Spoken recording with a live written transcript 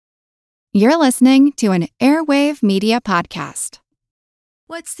You're listening to an Airwave Media Podcast.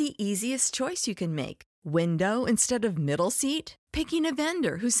 What's the easiest choice you can make? Window instead of middle seat? Picking a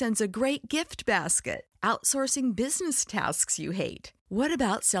vendor who sends a great gift basket? Outsourcing business tasks you hate? What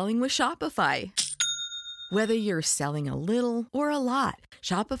about selling with Shopify? Whether you're selling a little or a lot,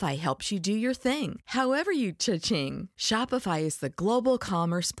 Shopify helps you do your thing, however you cha-ching. Shopify is the global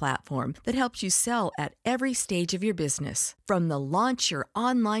commerce platform that helps you sell at every stage of your business. From the launch your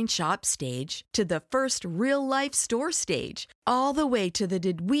online shop stage to the first real-life store stage, all the way to the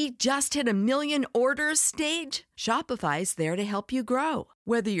did we just hit a million orders stage. Shopify's there to help you grow.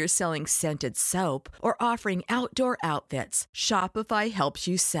 Whether you're selling scented soap or offering outdoor outfits, Shopify helps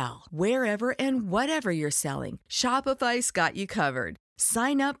you sell. Wherever and whatever you're selling, Shopify's got you covered.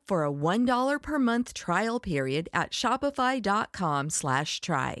 Sign up for a $1 per month trial period at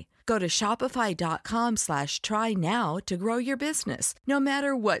shopify.com/try. Go to shopify.com/try now to grow your business, no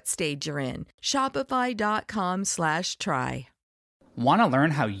matter what stage you're in. Shopify.com/try. Want to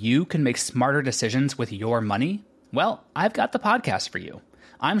learn how you can make smarter decisions with your money? Well, I've got the podcast for you.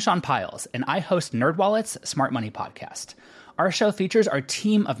 I'm Sean Piles, and I host NerdWallet's Smart Money Podcast. Our show features our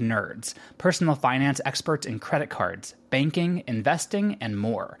team of nerds, personal finance experts in credit cards, banking, investing, and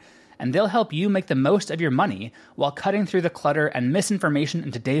more. And they'll help you make the most of your money while cutting through the clutter and misinformation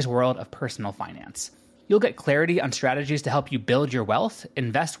in today's world of personal finance. You'll get clarity on strategies to help you build your wealth,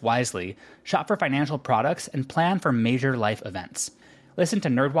 invest wisely, shop for financial products, and plan for major life events. Listen to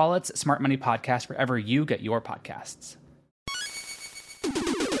NerdWallet's Smart Money Podcast wherever you get your podcasts.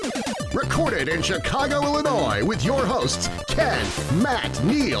 Recorded in Chicago, Illinois, with your hosts, Ken, Matt,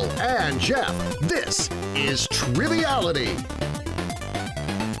 Neil, and Jeff. This is Triviality.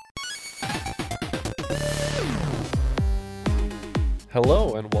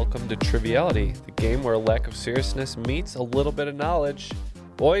 Hello, and welcome to Triviality, the game where a lack of seriousness meets a little bit of knowledge.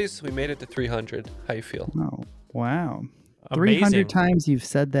 Boys, we made it to 300. How you feel? Oh, wow. Amazing. 300 times you've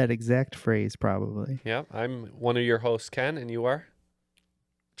said that exact phrase, probably. Yeah, I'm one of your hosts, Ken, and you are?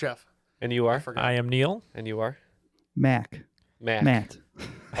 Jeff. And you are? I am Neil. And you are? Matt.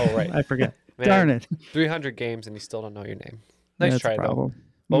 Oh, right. I forget. Man, Darn it. 300 games and you still don't know your name. Nice That's try, a problem. though.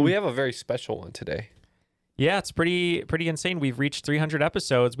 Well, we have a very special one today. Yeah, it's pretty insane. We've reached 300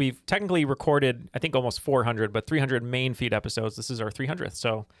 episodes. We've technically recorded, I think, almost 400, but 300 main feed episodes. This is our 300th,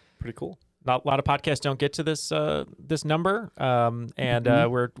 so pretty cool. Not a lot of podcasts don't get to this number,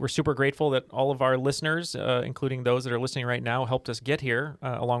 we're super grateful that all of our listeners, including those that are listening right now, helped us get here,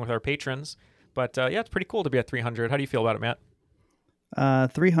 along with our patrons. But yeah, it's pretty cool to be at 300. How do you feel about it,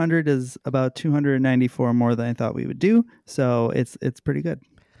 Matt? 300 is about 294 more than I thought we would do, so it's pretty good.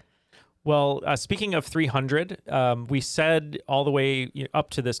 Well, speaking of 300, we said all the way up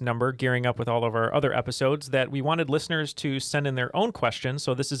to this number, gearing up with all of our other episodes, that we wanted listeners to send in their own questions.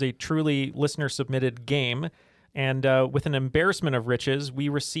 So this is a truly listener-submitted game. And with an embarrassment of riches, we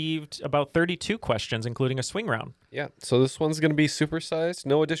received about 32 questions, including a swing round. Yeah, so this one's going to be supersized.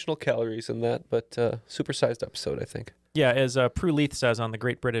 No additional calories in that, but supersized episode, I think. Yeah, as Prue Leith says on the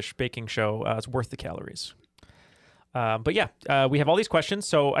Great British Baking Show, it's worth the calories. But yeah, we have all these questions.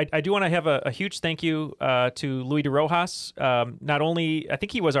 So I do want to have a huge thank you to Louis de Rojas. Not only, I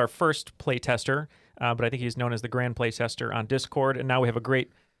think he was our first play tester, but I think he's known as the Grand Play Tester on Discord. And now we have a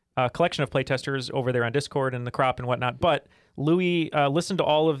great collection of play testers over there on Discord and the crop and whatnot. But Louis listened to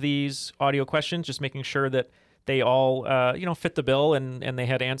all of these audio questions, just making sure that they all fit the bill and they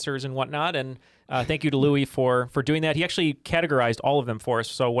had answers and whatnot. And thank you to Louis for doing that. He actually categorized all of them for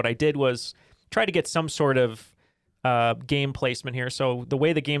us. So what I did was try to get some sort of game placement here. So the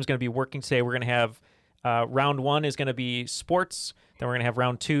way the game's going to be working today, we're going to have round 1 is going to be sports, then we're going to have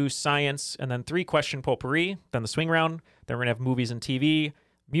round 2 science, and then 3 question potpourri, then the swing round, then we're going to have movies and TV,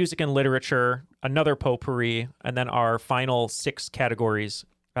 music and literature, another potpourri, and then our final 6 categories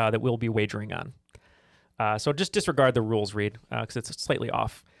that we'll be wagering on. So just disregard the rules, Reed, because it's slightly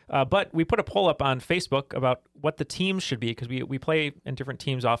off. But we put a poll up on Facebook about what the teams should be, because we play in different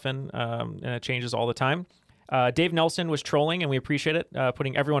teams often, and it changes all the time. Dave Nelson was trolling, and we appreciate it,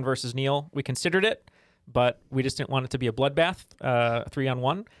 putting everyone versus Neil. We considered it, but we just didn't want it to be a bloodbath,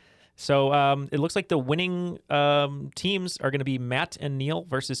 3-on-1. So it looks like the winning teams are going to be Matt and Neil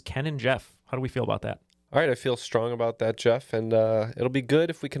versus Ken and Jeff. How do we feel about that? All right, I feel strong about that, Jeff, and it'll be good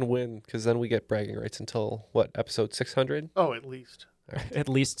if we can win, because then we get bragging rights until, episode 600? Oh, at least. At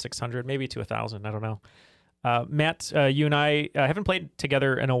least 600, maybe to 1,000, I don't know. Matt, you and I haven't played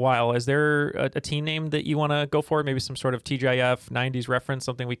together in a while. Is there a team name that you want to go for? Maybe some sort of TGIF 90s reference,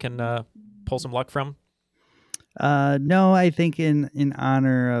 something we can pull some luck from? No, I think in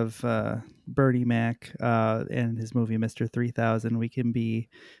honor of Bernie Mac and his movie Mr. 3000, we can be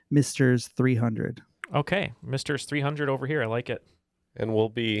Mr.'s 300. Okay, Mr.'s 300 over here. I like it. And we'll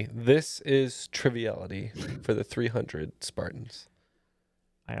be, this is Triviality for the 300 Spartans.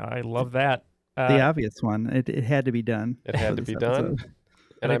 I love that. The obvious one. It had to be done. It had to be done. Episode.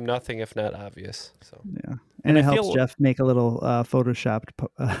 And I'm nothing if not obvious. So Yeah. And it I helps feel- Jeff make a little photoshopped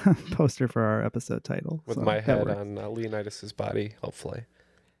poster for our episode title. with So my that head works. on Leonidas's body, hopefully.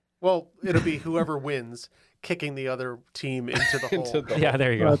 Well, it'll be whoever wins kicking the other team into the hole. Into the Yeah,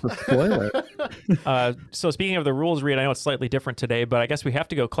 there you Oh, go. that's a spoiler. So speaking of the rules, Reed, I know it's slightly different today, but I guess we have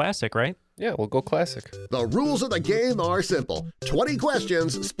to go classic, right? Yeah, we'll go classic. The rules of the game are simple. 20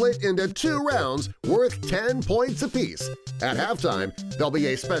 questions split into 2 rounds worth 10 points apiece. At halftime, there'll be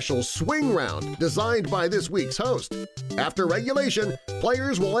a special swing round designed by this week's host. After regulation,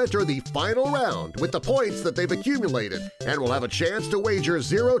 players will enter the final round with the points that they've accumulated and will have a chance to wager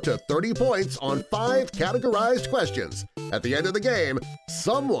 0 to 30 points on 5 categorized questions. At the end of the game,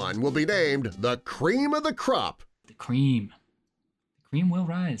 someone will be named the cream of the crop. The cream. The cream will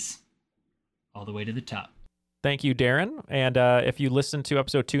rise all the way to the top. Thank you, Darren. And if you listened to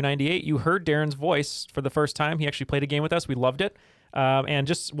episode 298, you heard Darren's voice for the first time. He actually played a game with us. We loved it. And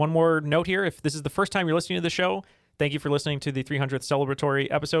just one more note here. If this is the first time you're listening to the show, thank you for listening to the 300th celebratory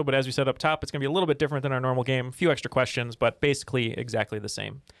episode. But as we said up top, it's going to be a little bit different than our normal game. A few extra questions, but basically exactly the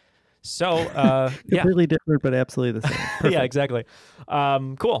same. So, yeah. Completely different, but absolutely the same. Perfect. Yeah, exactly.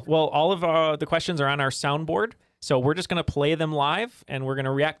 Cool. Well, all of the questions are on our soundboard. So we're just going to play them live, and we're going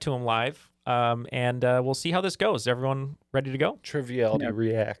to react to them live. And we'll see how this goes. Is everyone ready to go? Triviality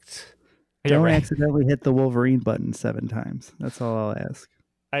React. Yeah, Don't right. accidentally hit the Wolverine button 7 times. That's all I'll ask.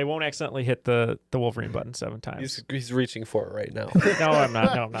 I won't accidentally hit the Wolverine button 7 times. He's reaching for it right now. No, I'm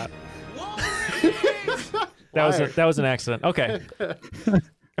not. No, I'm not. That was an accident. Okay.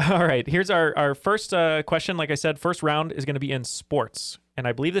 All right. Here's our first question. Like I said, first round is going to be in sports. And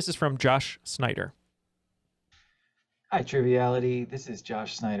I believe this is from Josh Snyder. Hi, Triviality. This is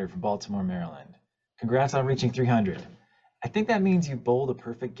Josh Snyder from Baltimore, Maryland. Congrats on reaching 300. I think that means you bowled a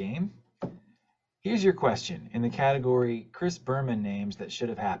perfect game. Here's your question in the category Chris Berman names that should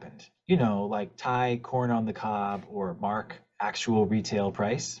have happened. You know, like Thai corn on the cob or Mark actual retail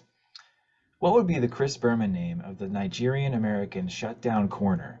price. What would be the Chris Berman name of the Nigerian-American shutdown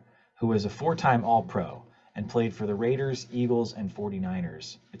corner who was a 4-time All-Pro and played for the Raiders, Eagles, and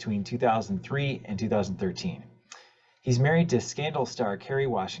 49ers between 2003 and 2013? He's married to Scandal star Kerry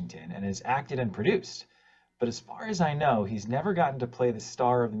Washington and has acted and produced, but as far as I know, he's never gotten to play the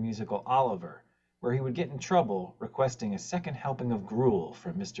star of the musical Oliver, where he would get in trouble requesting a second helping of gruel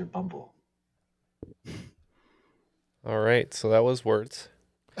from Mr. Bumble. All right, so that was words.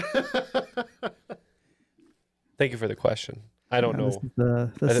 Thank you for the question. I don't This know.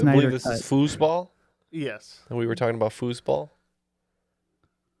 is the I Snyder believe this cut. is foosball, Yes. and we were talking about foosball.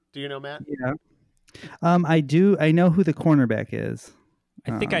 Do you know, Matt? Yeah. I do. I know who the cornerback is.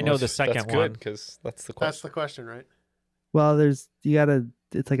 I think I know the second That's one. good because that's the That's question. the question, right? Well, it's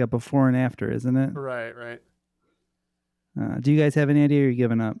like a before and after, isn't it? Right, right. Do you guys have any idea? Or are you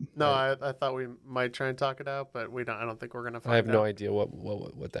giving up? No, I thought we might try and talk it out, but we don't. I don't think we're gonna find I have no out. idea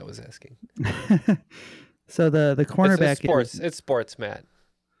what that was asking. So the cornerback It's sports. is, It's sports, Matt.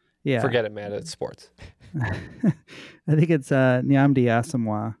 yeah. Forget it, Matt. It's sports. I think it's Nnamdi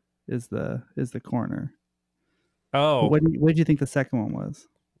Asomugha is the corner. Oh, What did you think the second one was?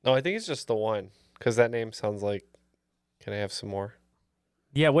 No, I think it's just the one because that name sounds like. Can I have some more?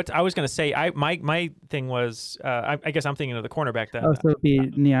 yeah. What I was going to say, my thing was, I guess I'm thinking of the cornerback. That Oh, so it'd be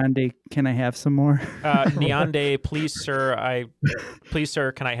Nyande. Can I have some more? Nyande, please,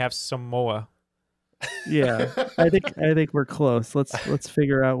 sir, can I have some more? Yeah, I think we're close. Let's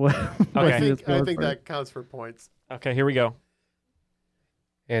figure out what. what Okay. he was I going think for. that counts for points. Okay, here we go.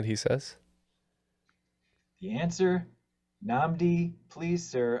 And he says, The answer, Namdi, please,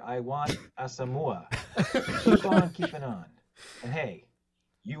 sir, I want Asamoah. Keep on keeping on. And hey,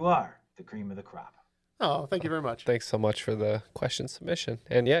 you are the cream of the crop. Oh, thank you very much. "Thanks so much for the question submission."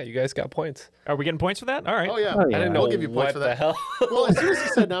 And yeah, you guys got points. Are we getting points for that? All right. Oh yeah. Oh, yeah. I didn't We'll know give you points what for the that. hell. Well, as soon as he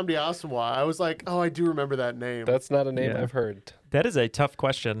said Nnamdi Asomugha, I was like, oh, I do remember that name. That's not a name Yeah. I've heard, That is a tough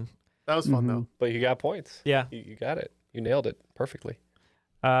question. That was fun though. but you got points. Yeah. You got it. You nailed it perfectly.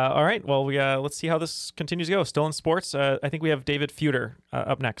 All right. Well, let's see how this continues to go. Still in sports. I think we have David Feuder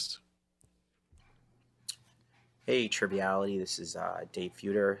up next. Hey, Triviality. This is Dave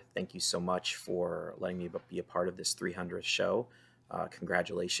Feuder. Thank you so much for letting me be a part of this 300th show.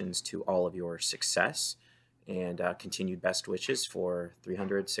 Congratulations to all of your success and continued best wishes for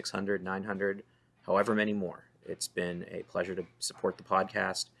 300, 600, 900, however many more. It's been a pleasure to support the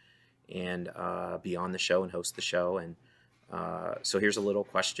podcast, and be on the show and host the show. And so here's a little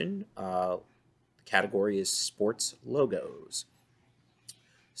question. The category is sports logos.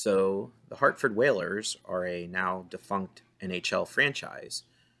 So the Hartford Whalers are a now defunct NHL franchise,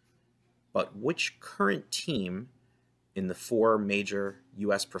 but which current team in the 4 major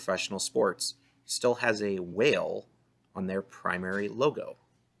U.S. professional sports still has a whale on their primary logo?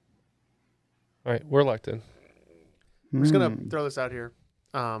 All right, we're locked in. I'm just going to throw this out here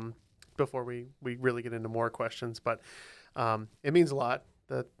before we really get into more questions, but it means a lot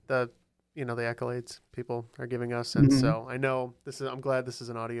that the accolades people are giving us. And so I know I'm glad this is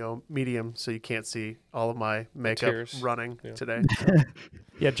an audio medium, so you can't see all of my makeup running today. So.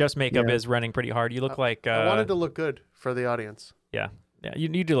 Yeah, Jeff's makeup is running pretty hard. You look like... I wanted to look good for the audience. Yeah. Yeah,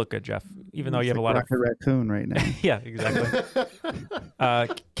 you do look good, Jeff, even though you have a lot of... raccoon right now. Yeah, exactly.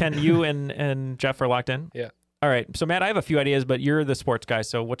 Ken, you and Jeff are locked in? Yeah. All right. So, Matt, I have a few ideas, but you're the sports guy,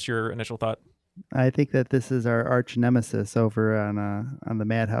 so what's your initial thought? I think that this is our arch nemesis over on the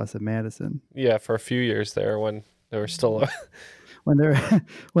Madhouse of Madison. Yeah, for a few years there when they were still... when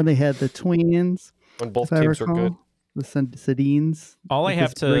they had the twins. When both teams were good. The Sedines. All I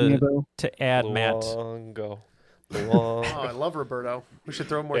have to add, Matt... Oh, I love Roberto. We should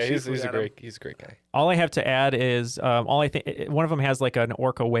throw more. Yeah, he's a great guy. All I have to add is one of them has like an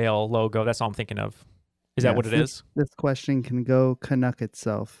orca whale logo. That's all I'm thinking of. Is that what it is? This question can go Canuck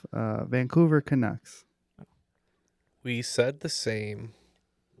itself. Vancouver Canucks. We said the same.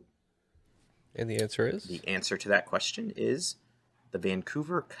 And the answer is? The answer to that question is the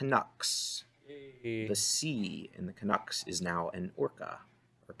Vancouver Canucks. Yay. The C in the Canucks is now an orca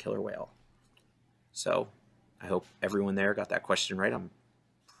or killer whale. So I hope everyone there got that question right.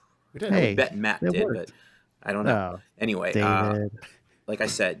 I bet Matt did, but I don't know. Anyway, like I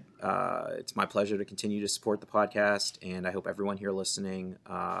said, it's my pleasure to continue to support the podcast, and I hope everyone here listening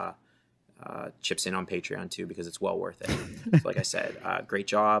chips in on Patreon too, because it's well worth it. So like I said, great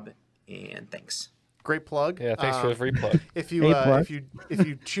job, and thanks. Great plug. Yeah, thanks for the free plug. If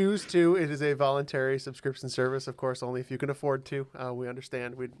you choose to, it is a voluntary subscription service, of course, only if you can afford to. We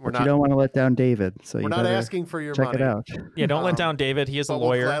understand. We're not. You don't want to let down David, so we're you not asking for your check money. it out. Yeah, don't let down David. He is a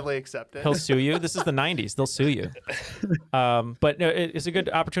lawyer. We'll gladly accept it. He'll sue you. This is the 90s. They'll sue you. But no, it's a good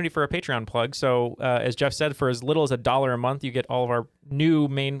opportunity for a Patreon plug. So as Jeff said, for as little as $1 a month, you get all of our new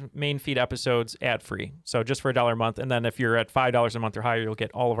main feed episodes ad free. So just for $1 a month, and then if you're at $5 a month or higher, you'll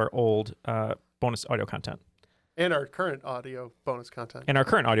get all of our old bonus audio content. And our current audio bonus content.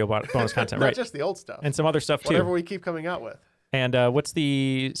 Bonus content, Not right. just the old stuff. And some other stuff, too. Whatever we keep coming out with. And what's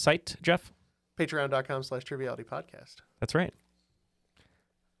the site, Jeff? Patreon.com/trivialitypodcast. That's right.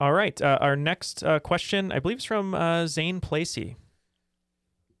 All right. Our next question, I believe, is from Zane Placey.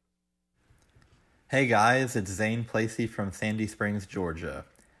 Hey, guys. It's Zane Placey from Sandy Springs, Georgia.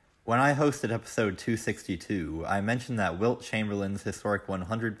 When I hosted episode 262, I mentioned that Wilt Chamberlain's historic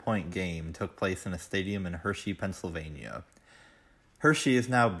 100-point game took place in a stadium in Hershey, Pennsylvania. Hershey is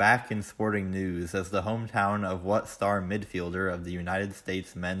now back in sporting news as the hometown of what star midfielder of the United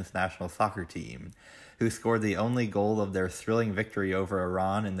States men's national soccer team, who scored the only goal of their thrilling victory over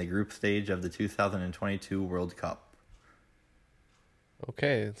Iran in the group stage of the 2022 World Cup.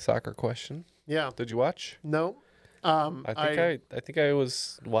 Okay, soccer question. Yeah. Did you watch? No. I think I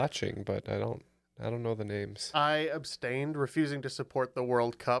was watching, but I don't know the names. I abstained, refusing to support the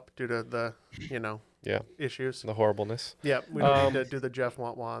World Cup due to the, issues. The horribleness. Yeah, we don't need to do the Jeff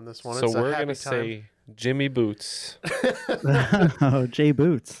Wah-Wah on this one. So it's we're going to say Jimmy Boots. Oh, Jay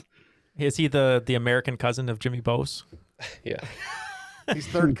Boots. Is he the American cousin of Jimmy Bose? Yeah. He's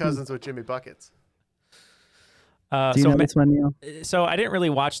third cousins with Jimmy Buckets. Do you know this one, Neil? So I didn't really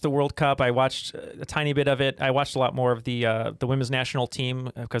watch the World Cup. I watched a tiny bit of it. I watched a lot more of the women's national team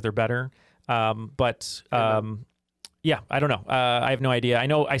because they're better. Yeah, I don't know. I have no idea. I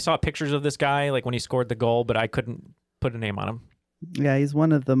know I saw pictures of this guy like when he scored the goal, but I couldn't put a name on him. Yeah, he's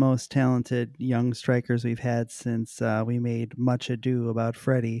one of the most talented young strikers we've had since we made Much Ado About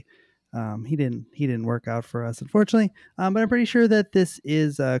Freddie. He didn't work out for us, unfortunately. But I'm pretty sure that this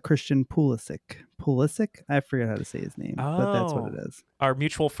is Christian Pulisic. Pulisic? I forget how to say his name, but that's what it is. Our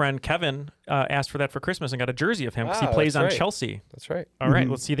mutual friend Kevin asked for that for Christmas and got a jersey of him because he plays on Chelsea. That's right. All right,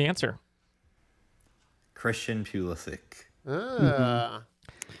 let's see the answer. Christian Pulisic.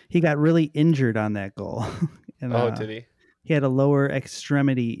 He got really injured on that goal. And, did he? He had a lower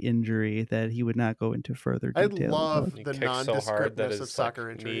extremity injury that he would not go into further detail. I love the nondescriptness of soccer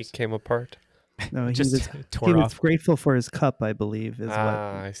injuries. Knee came apart. No, he Just was tore off. grateful for his cup, I believe.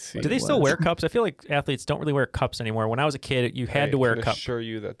 I see. Do they still wear cups? I feel like athletes don't really wear cups anymore. When I was a kid, you had to wear a cup. I assure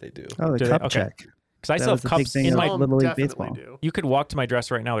you that they do. Oh, the cup check. Because I That still was have a big cups thing in of my. Little League Definitely baseball. do. You could walk to my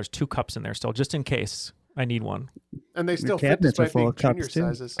dresser right now. There's 2 cups in there still, just in case I need one. And they Your still fit cabinets are despite full being of cups, junior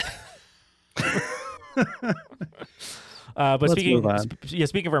too. sizes. But Let's speaking, move on.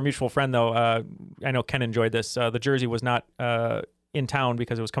 speaking of our mutual friend, though, I know Ken enjoyed this. The jersey was not in town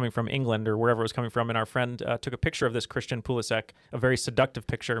because it was coming from England or wherever it was coming from, and our friend took a picture of this Christian Pulisic, a very seductive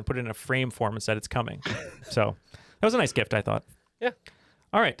picture, and put it in a frame form and said it's coming. So that was a nice gift, I thought. Yeah.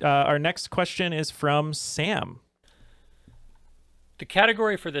 All right. Our next question is from Sam. The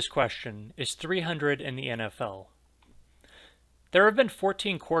category for this question is 300 in the NFL. There have been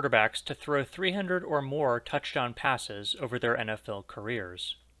 14 quarterbacks to throw 300 or more touchdown passes over their NFL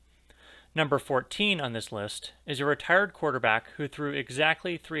careers. Number 14 on this list is a retired quarterback who threw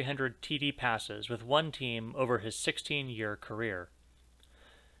exactly 300 TD passes with one team over his 16-year career.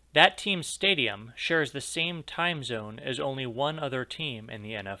 That team's stadium shares the same time zone as only one other team in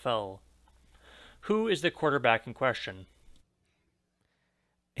the NFL. Who is the quarterback in question?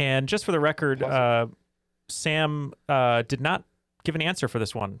 And just for the record, Sam did not give an answer for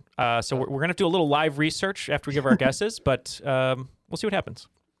this one. So we're going to do a little live research after we give our guesses, but we'll see what happens.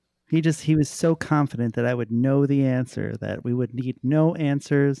 He was so confident that I would know the answer that we would need no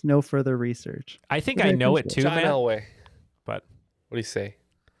answers, no further research. I think I know it too, John Matt. Elway. But what do you say?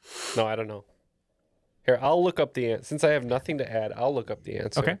 No, I don't know. Here, I'll look up the answer. Since I have nothing to add, I'll look up the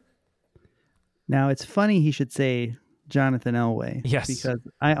answer. Okay. Now, it's funny he should say Jonathan Elway. Yes. Because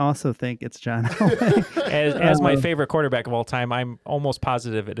I also think it's John Elway. As my favorite quarterback of all time, I'm almost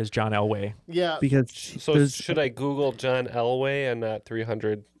positive it is John Elway. Yeah. Because So should I Google John Elway and not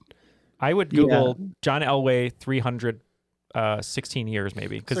 300? I would Google John Elway 300 16 years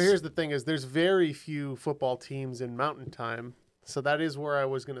maybe. So here's the thing is there's very few football teams in Mountain Time. So that is where I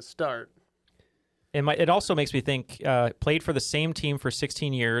was going to start. It also makes me think, played for the same team for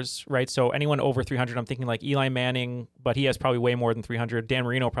 16 years, right? So anyone over 300, I'm thinking like Eli Manning, but he has probably way more than 300. Dan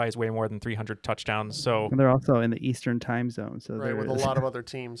Marino probably has way more than 300 touchdowns. So And they're also in the Eastern time zone. So Right, with a lot of other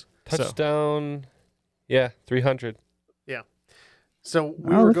teams. Touchdown. Yeah, 300. Yeah. So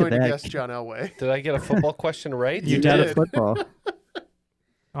we Oh, were look at going to that. guess John Elway. Did I get a football question right? You did a football.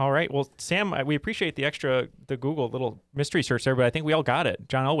 All right. Well, Sam, we appreciate the Google little mystery search there, but I think we all got it.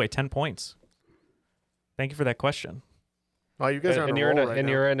 John Elway, 10 points. Thank you for that question. Oh, you guys are on a roll right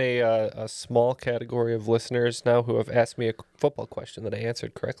now. You're in a small category of listeners now who have asked me a football question that I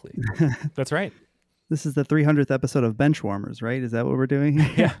answered correctly. That's right. This is the 300th episode of Benchwarmers, right? Is that what we're doing?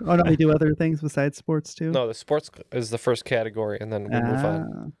 Yeah. Oh, no, we do other things besides sports too? No, the sports is the first category, and then we move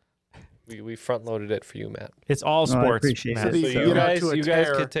on. We front loaded it for you, Matt. It's all Oh, I sports. appreciate Matt. it. So Get you out guys, to a you guys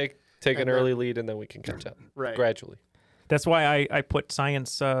tear, could take an and early lead, and then we can catch up Right. gradually. That's why I put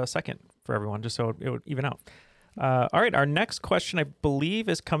science second for everyone, just so it would even out. All right, our next question, I believe,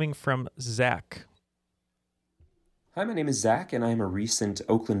 is coming from Zach. Hi, my name is Zach, and I'm a recent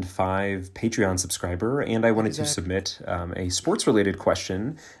Oakland 5 Patreon subscriber, and I wanted to Zach. submit a sports-related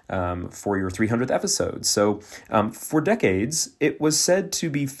question for your 300th episode. So, for decades, it was said to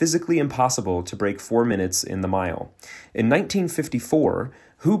be physically impossible to break 4 minutes in the mile. In 1954,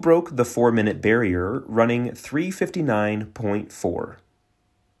 who broke the 4-minute barrier running 3:59.4?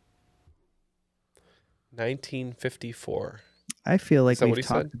 1954. I feel like Is that what we've he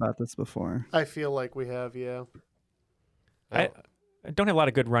talked said? about this before. I feel like we have, yeah. I don't have a lot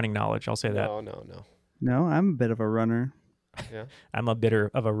of good running knowledge, I'll say that. No. No, I'm a bit of a runner. Yeah. I'm a bit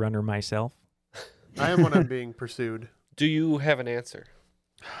of a runner myself. I am when I'm being pursued. Do you have an answer?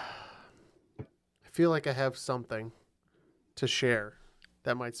 I feel like I have something to share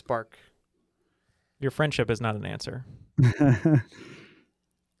that might spark. Your friendship is not an answer.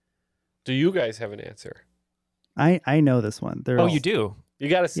 Do you guys have an answer? I know this one. They're Oh, all- you do? You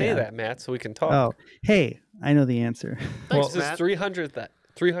got to say Yeah. that, Matt, so we can talk. Oh, hey, I know the answer. Well, Thanks, this is Matt.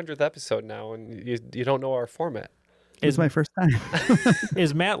 300th episode now, and you don't know our format. It's my first time.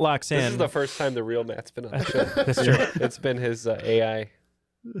 Is Matt locks in? This is the first time the real Matt's been on the show. That's true. It's been his AI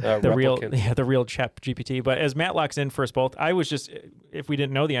the real replicant. the real Chat GPT. But as Matt locks in for us both, I was just, if we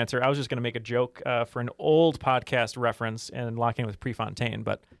didn't know the answer, I was just going to make a joke for an old podcast reference and lock in with Prefontaine,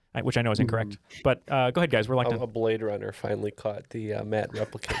 but which I know is incorrect. But go ahead, guys. We're locked in. A Blade Runner finally caught the Matt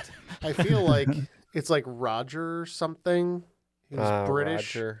replicant. I feel like it's like Roger something. He was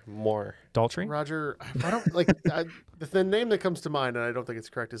British. Roger Moore. Daltrey? Roger, I don't like the name that comes to mind, and I don't think it's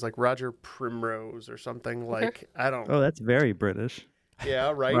correct, is like Roger Primrose or something. Like I don't. Oh, that's very British.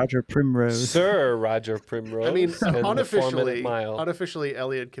 Yeah, right. Roger Primrose. Sir Roger Primrose. I mean, and the 4-minute unofficially, mile.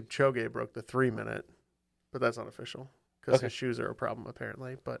 Eliud Kipchoge broke the 3-minute, but that's unofficial because Okay. his shoes are a problem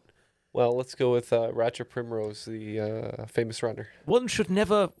apparently. But Well, let's go with Roger Primrose, the famous runner. One should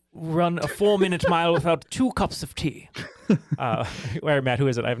never run a 4-minute mile without 2 cups of tea. Where, Matt, who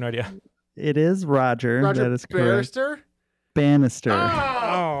is it? I have no idea. It is Roger. Roger That is correct. Bannister? Bannister.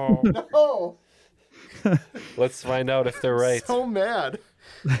 Oh, no. Let's find out if they're right. So mad.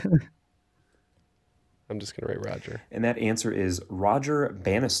 I'm just going to write Roger. And that answer is Roger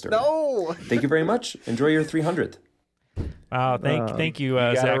Bannister. No. Thank you very much. Enjoy your 300th. Thank you,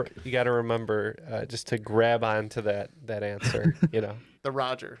 Zach. Zach. You got to remember just to grab onto that answer, The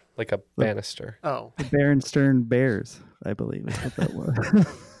Roger. like a banister. Oh. The Berenstain Bears, I believe is what that was.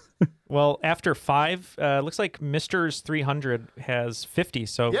 Well, after 5, looks like Mr.'s 300 has 50.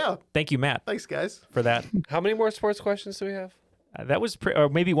 So Yeah. thank you, Matt. Thanks, guys. For that. How many more sports questions do we have? That was or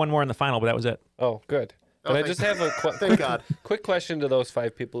maybe one more in the final, but that was it. Oh, good. Oh, And I thank- just have a Thank God. quick question to those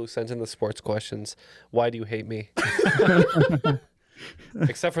 5 people who sent in the sports questions. Why do you hate me?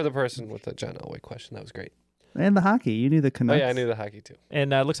 Except for the person with the John Elway question. That was great. And the hockey. You knew the Oh, Canucks. yeah, I knew the hockey too.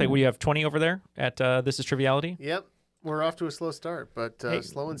 And looks like we have 20 over there at This is Triviality. Yep. We're off to a slow start, but slow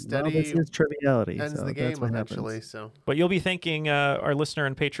and Well, steady this is Triviality. ends so the that's game what eventually. happens. So But you'll be thanking our listener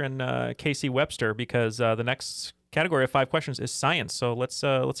and patron Casey Webster because the next category of 5 questions is science. So let's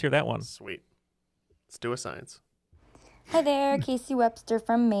hear that one. sweet. Let's do a science. Hi there, Casey Webster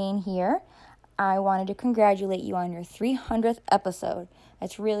from Maine here. I wanted to congratulate you on your 300th episode.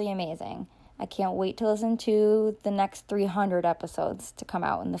 That's really amazing. I can't wait to listen to the next 300 episodes to come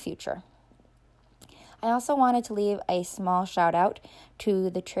out in the future. I also wanted to leave a small shout out to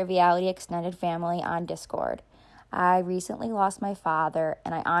the Triviality Extended family on Discord. I recently lost my father,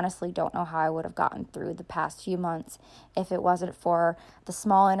 and I honestly don't know how I would have gotten through the past few months if it wasn't for the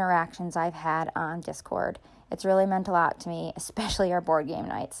small interactions I've had on Discord. It's really meant a lot to me, especially our board game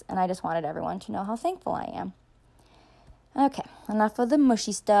nights, and I just wanted everyone to know how thankful I am. Okay, enough of the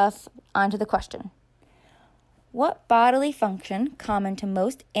mushy stuff. On to the question. What bodily function common to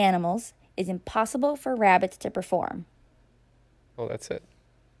most animals is impossible for rabbits to perform? Oh, that's it.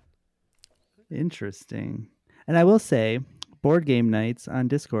 Interesting. And I will say, board game nights on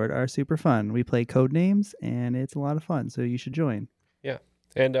Discord are super fun. We play code names, and it's a lot of fun, so you should join. Yeah.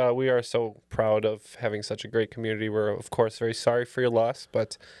 And we are so proud of having such a great community. We're, of course, very sorry for your loss,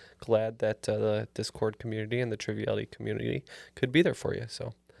 but glad that the Discord community and the Triviality community could be there for you.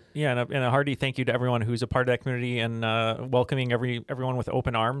 So, Yeah, and a hearty thank you to everyone who's a part of that community and welcoming everyone with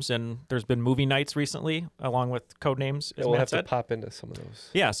open arms. And there's been movie nights recently, along with code names. yeah, we'll have to pop into some of those.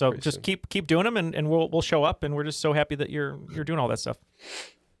 Yeah, so pretty just soon. keep doing them, and we'll show up, and we're just so happy that you're doing all that stuff.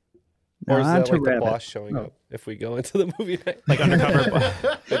 Or is Now, that on to like the rabbit. boss showing up if we go into the movie night? Like undercover.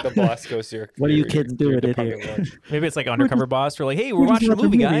 Like the boss goes to your What are you your- kids your doing in department here? lunch. Maybe it's like undercover boss. We're like, hey, we're We're just watching a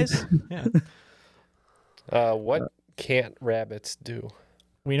movie, watching guys. Yeah. What can't rabbits do?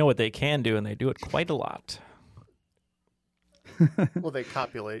 We know what they can do, and they do it quite a lot. Well, they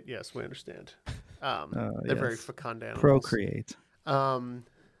copulate. Yes, we understand. They're very yes. fecund animals. Procreate.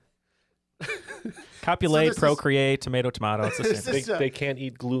 Copulate, this is- procreate, tomato. It's the Is same. this, They can't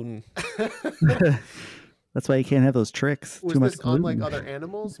eat gluten. That's why you can't have those tricks. Was Too much this unlike gluten. other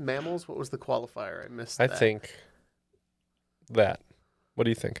animals, mammals? What was the qualifier? I missed I that. think that. What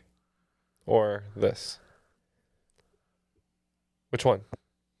do you think? Or this? Which one?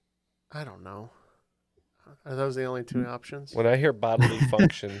 I don't know. Are those the only two options? When I hear bodily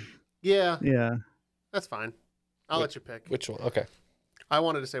function, Yeah, Yeah. that's fine. I'll let you pick. which one? Okay. I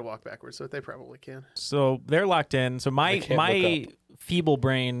wanted to say walk backwards, so they probably can. So they're locked in. So I can't my look feeble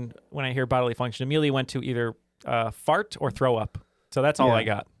brain, when I hear bodily function, immediately went to either fart or throw up. So that's all Yeah. I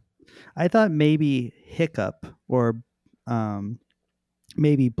got. I thought maybe hiccup or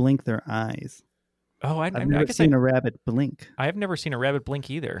maybe blink their eyes. Oh, I've I never guess seen a rabbit blink. I've never seen a rabbit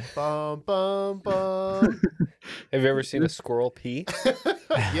blink either. Bum bum bum. Have you ever seen a squirrel pee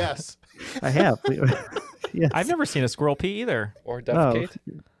Yes. I have. Yes. I've never seen a squirrel pee either. or defecate?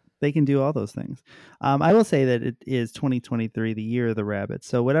 They can do all those things. I will say that it is 2023, the year of the rabbit.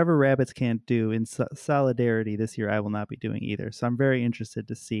 So whatever rabbits can't do in solidarity this year, I will not be doing either. So I'm very interested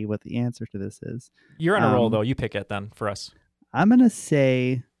to see what the answer to this is. You're on a roll, though. You pick it then for us. I'm going to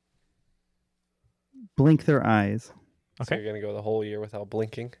say blink their eyes. So you're gonna go the whole year without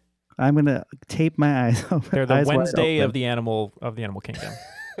blinking? I'm going to tape my eyes open. They're the eyes wide Wednesday open. of the animal kingdom.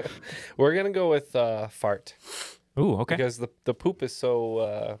 We're gonna go with fart. Ooh, okay. Because the poop is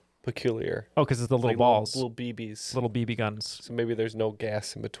so peculiar. Oh, because it's the little Like balls, little BBs, little BB guns. So maybe there's no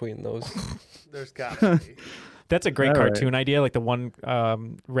gas in between those. There's gotta be. That's a great All right. cartoon idea, like the one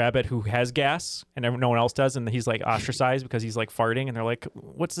rabbit who has gas and no one else does, and he's like ostracized because he's like farting, and they're like,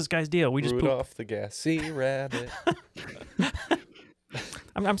 "What's this guy's deal? We just poop." Rudolph the gassy rabbit.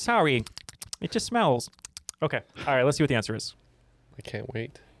 I'm sorry. It just smells. Okay. All right. Let's see what the answer is. I can't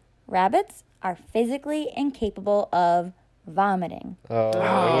wait. Rabbits are physically incapable of vomiting.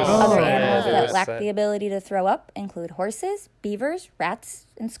 Other animals that lack the ability to throw up include horses, beavers, rats,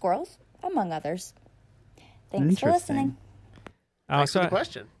 and squirrels, among others. Thanks for listening. Thanks for the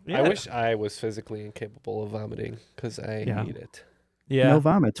question. Yeah. I wish I was physically incapable of vomiting because I need it. Yeah. No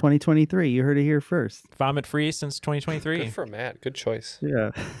vomit. 2023. You heard it here first. Vomit free since 2023. Good for Matt. Good choice.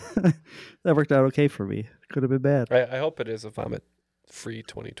 Yeah. That worked out okay for me. Could have been bad. I hope it is a vomit free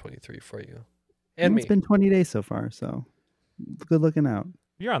 2023 for you. And It's been 20 days so far, so good looking out.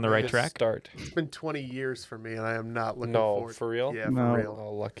 You're on the right track. Start. It's been 20 years for me, and I am not looking No, forward. for real? Yeah, No. for real.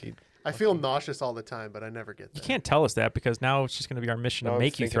 Oh, lucky. I feel nauseous all the time, but I never get You that. can't tell us that because now it's just going to be our mission Now to I'm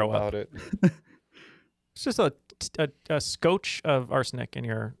make you thinking throw about up. it. It's just a scotch of arsenic in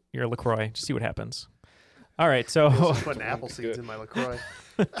your LaCroix. Just see what happens. All right, so I was just putting apple seeds in my LaCroix.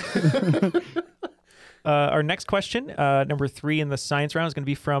 Our next question, number 3 in the science round, is going to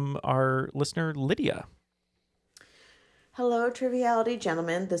be from our listener, Lydia. Hello, Triviality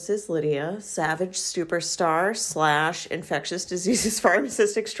gentlemen. This is Lydia, Savage Superstar / Infectious Diseases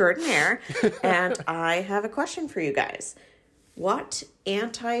Pharmacist Extraordinaire, and I have a question for you guys. What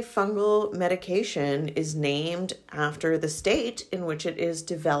antifungal medication is named after the state in which it is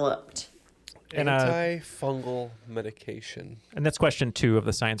developed? And, Antifungal medication. And that's question 2 of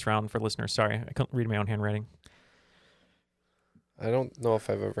the science round for listeners. Sorry, I couldn't read my own handwriting. I don't know if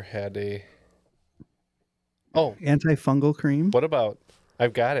I've ever had a... Oh. Antifungal cream? What about...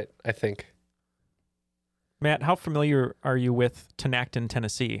 I've got it, I think. Matt, how familiar are you with Tenactin,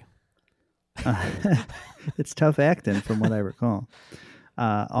 Tennessee? It's tough acting from what I recall.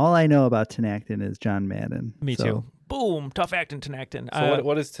 All I know about Tenactin is John Madden. Me so- too. Boom, tough actin, Tenactin. So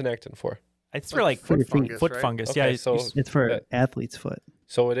what is Tenactin for? It's for like foot fungus. Okay, Yeah, so It's for that- athlete's foot.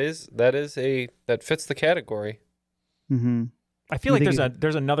 So that fits the category. Mm-hmm. I feel like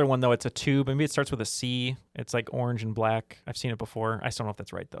there's another one though. It's a tube. Maybe it starts with a C. It's like orange and black. I've seen it before. I still don't know if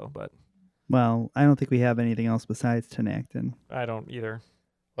that's right though, but Well, I don't think we have anything else besides Tenactin. I don't either.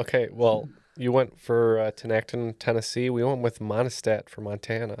 Okay, well, you went for Tenactin, Tennessee. We went with Monistat for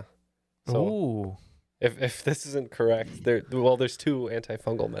Montana. So Ooh. If this isn't correct, there's 2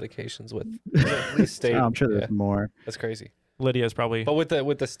 antifungal medications with at least state. I'm sure there's more. That's crazy. Lydia's probably. But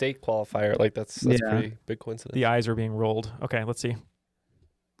with the state qualifier, like that's Yeah. pretty big coincidence. The eyes are being rolled. Okay, let's see.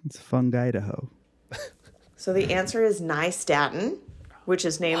 It's Fungi, Idaho. So the answer is nystatin, which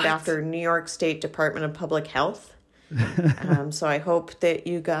is named after New York State Department of Public Health. So I hope that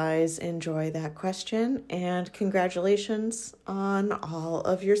you guys enjoy that question, and congratulations on all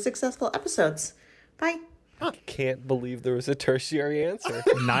of your successful episodes. Bye. I can't believe there was a tertiary answer.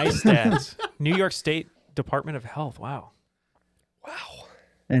 Nice stats. New York State Department of Health. Wow.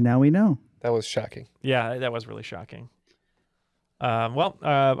 And now we know. That was shocking. Yeah, that was really shocking.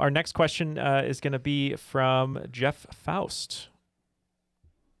 Our next question is going to be from Jeff Faust.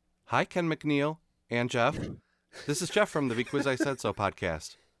 Hi, Ken McNeil and Jeff. This is Jeff from the Because I Said So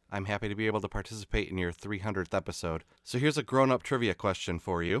podcast. I'm happy to be able to participate in your 300th episode. So here's a grown-up trivia question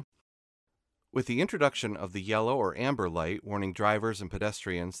for you. With the introduction of the yellow or amber light warning drivers and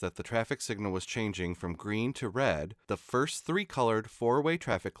pedestrians that the traffic signal was changing from green to red, the first 3-colored 4-way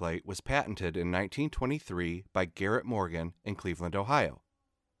traffic light was patented in 1923 by Garrett Morgan in Cleveland, Ohio.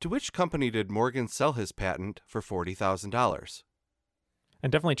 To which company did Morgan sell his patent for $40,000? And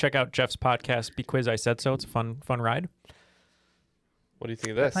definitely check out Jeff's podcast, Because I Said So. It's a fun ride. What do you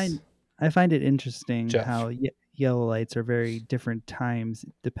think of this? I find it interesting Jeff. how yellow lights are very different times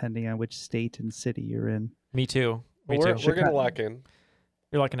depending on which state and city you're in. Me too. Me We're too. going to lock in.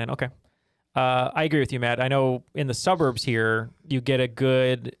 You're locking in. Okay. I agree with you, Matt. I know in the suburbs here, you get a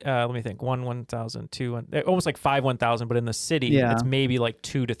good, let me think, 1,000, 2, almost like 5, 1,000, but in the city, Yeah. it's maybe like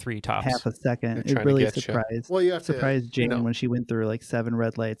 2 to 3 tops. Half a second. They're It trying to really get you. surprised. Well, you have to, surprised Jane you know. when she went through like 7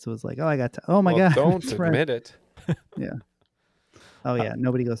 red lights. It was like, oh, I got to. Oh my Well, god! don't that's right. admit it. Yeah. Oh yeah,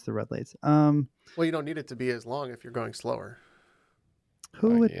 nobody goes through red lights. Well, you don't need it to be as long if you're going slower.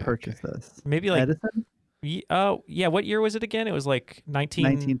 Who would yeah, purchase this? Maybe like, Edison? yeah. What year was it again? It was like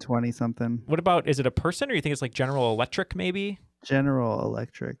 1920 something. What about, is it a person or you think it's like General Electric maybe? General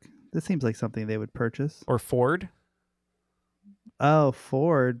Electric. This seems like something they would purchase. Or Ford? Oh,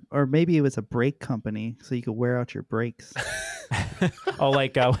 Ford, or maybe it was a brake company, so you could wear out your brakes. Oh,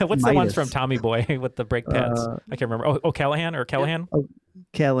 like, what's the ones Midas. from Tommy Boy with the brake pads? I can't remember. Oh, Callahan or Callahan? Oh,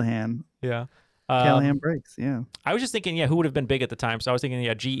 Callahan. Yeah. Callahan brakes. Yeah. I was just thinking, who would have been big at the time? So I was thinking,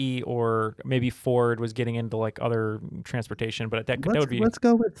 GE or maybe Ford was getting into like other transportation, but that would be. Let's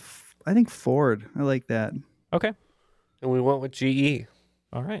go with, I think Ford. I like that. Okay. And we went with GE.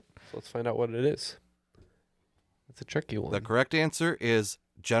 All right. So let's find out what it is. It's a tricky one. The correct answer is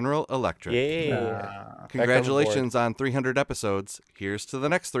General Electric. Yeah. Congratulations on 300 episodes. Here's to the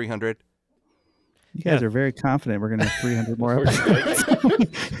next 300. You guys are very confident we're going to have 300 more episodes.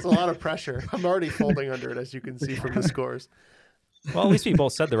 It's a lot of pressure. I'm already folding under it, as you can see from the scores. Well, at least we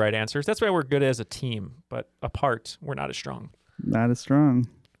both said the right answers. That's why we're good as a team, but apart, we're not as strong. Not as strong.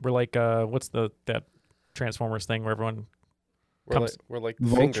 We're like, what's that Transformers thing where everyone We're like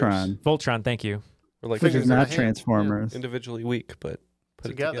Voltron. fingers. Voltron, thank you. We're like Which is fingers in a not hand. Transformers. Yeah. Individually weak, but put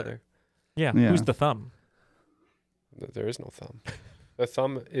Together. it together. Yeah. Yeah. Who's the thumb? There is no thumb. The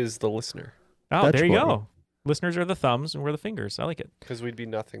thumb is the listener. Oh, Dutch there you boy. go. Listeners are the thumbs and we're the fingers. I like it. Because we'd be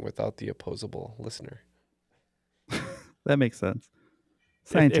nothing without the opposable listener. That makes sense.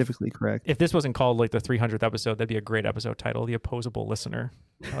 Scientifically correct. If this wasn't called like the 300th episode, that'd be a great episode title, The Opposable Listener.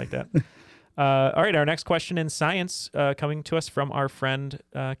 I like that. All right, our next question in science coming to us from our friend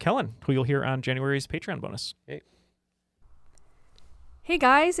Kellen, who you'll hear on January's Patreon bonus. Hey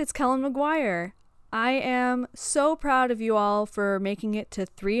guys, it's Kellen McGuire. I am so proud of you all for making it to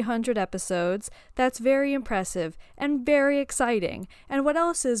 300 episodes. That's very impressive and very exciting. And what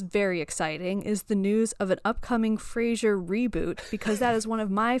else is very exciting is the news of an upcoming Frasier reboot, because that is one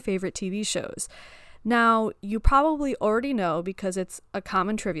of my favorite TV shows. Now, you probably already know, because it's a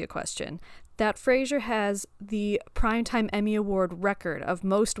common trivia question, that Frasier has the Primetime Emmy Award record of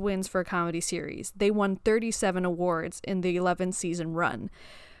most wins for a comedy series. They won 37 awards in the 11-season run.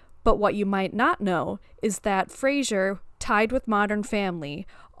 But what you might not know is that Frasier, tied with Modern Family,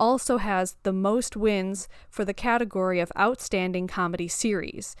 also has the most wins for the category of Outstanding Comedy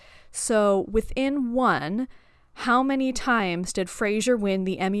Series. So within one, how many times did Frasier win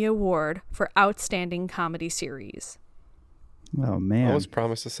the Emmy Award for Outstanding Comedy Series? Oh, man. I was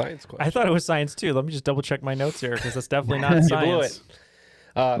promised a science question. I thought it was science too. Let me just double check my notes here because that's definitely not science. You blew it.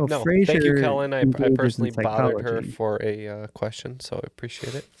 Well, No, thank you, Frasier Kellen. I engages in personally bothered her psychology. for a question, so I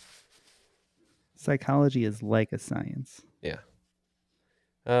appreciate it. Psychology is like a science. Yeah.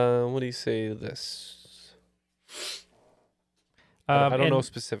 What do you say to this? I don't know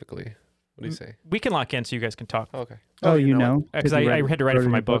specifically. What do you say? We can lock in so you guys can talk. Okay. Oh, you know? Because 'Cause you I had to write it wrote for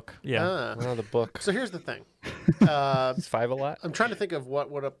in my your book. book. Yeah. Oh, the book. So here's the thing. Is 5 a lot? I'm trying to think of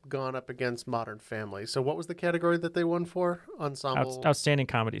what would have gone up against Modern Family. So what was the category that they won for? Ensemble. Outstanding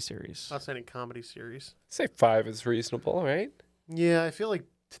Comedy Series. Outstanding Comedy Series. Say 5 is reasonable, right? Yeah, I feel like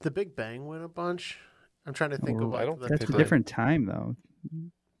The Big Bang win a bunch. I'm trying to think of what That's a different time, though.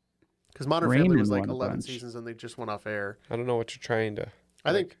 Because Modern Family was Raymond like won a 11 bunch. seasons and they just went off air. I don't know what you're trying to.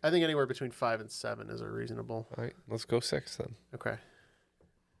 I think anywhere between 5 and 7 is a reasonable. All right, let's go 6 then. Okay.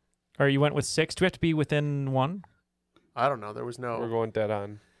 Or you went with 6. Do we have to be within 1? I don't know. There was no. We're going dead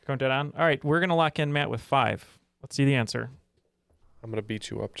on. Going dead on? All right, we're going to lock in Matt with 5. Let's see the answer. I'm going to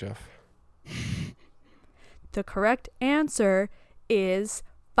beat you up, Jeff. The correct answer is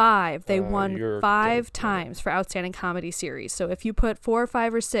 5. They won you're 5 times for Outstanding Comedy Series. So if you put 4,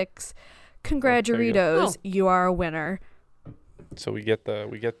 5, or 6, congraturitos, you are a winner. So we get the.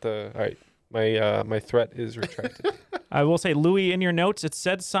 All right, my threat is retracted. I will say, Louis, in your notes, it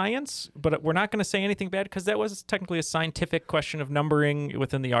said science, but we're not going to say anything bad because that was technically a scientific question of numbering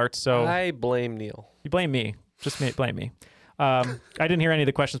within the arts. So I blame Neil. You blame me. Just blame me. I didn't hear any of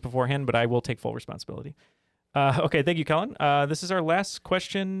the questions beforehand, but I will take full responsibility. Okay, thank you, Kellen. This is our last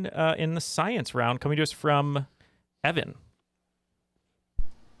question in the science round, coming to us from Evan.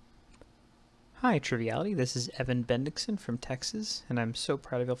 Hi, Triviality. This is Evan Bendixson from Texas, and I'm so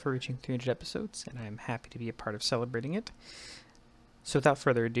proud of you for reaching 300 episodes, and I'm happy to be a part of celebrating it. So without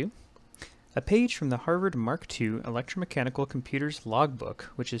further ado, a page from the Harvard Mark II Electromechanical Computers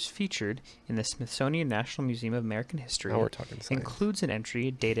Logbook, which is featured in the Smithsonian National Museum of American History, Now we're talking science. includes an entry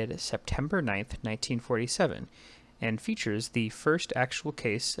dated September 9th, 1947, and features the first actual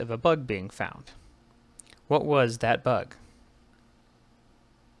case of a bug being found. What was that bug?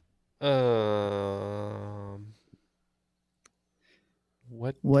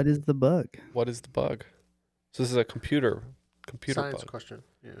 What is the bug? What is the bug? So this is a computer Science bug. question.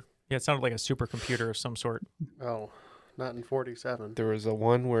 Yeah. Yeah, it sounded like a supercomputer of some sort. Oh, not in 47. There was a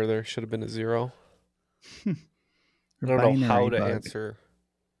 1 where there should have been a 0. I A don't know how binary to bug. answer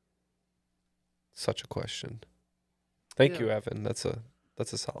such a question. Thank Yeah. you, Evan. That's a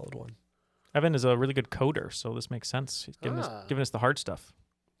solid one. Evan is a really good coder, so this makes sense. He's giving us the hard stuff.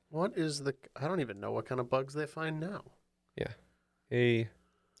 What is the? I don't even know what kind of bugs they find now. Yeah.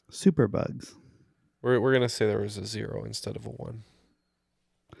 Super bugs. We're gonna say there was a 0 instead of a 1.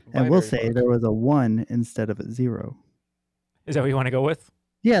 And we'll Binary say bug. there was a 1 instead of a 0. Is that what you want to go with?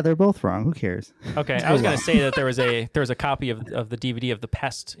 Yeah, they're both wrong. Who cares? Okay, I was going to say that there was a copy of the DVD of The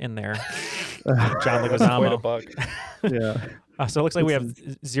Pest in there. John Leguizamo. Quite a bug. Yeah. So it looks like we have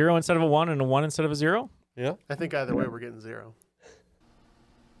 0 instead of a 1 and a 1 instead of a 0. Yeah. I think either way we're getting 0.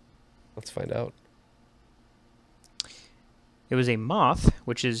 Let's find out. It was a moth,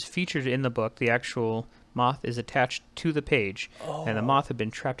 which is featured in the book. The actual moth is attached to the page, and the moth had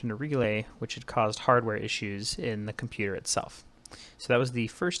been trapped in a relay, which had caused hardware issues in the computer itself. So that was the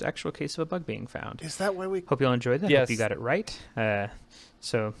first actual case of a bug being found. Is that why we... Hope you all enjoyed that. Yes. Hope you got it right.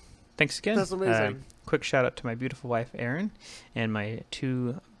 So thanks again. That's amazing. Quick shout out to my beautiful wife, Erin, and my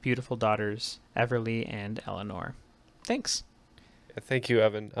 2 beautiful daughters, Everly and Eleanor. Thanks. Thank you,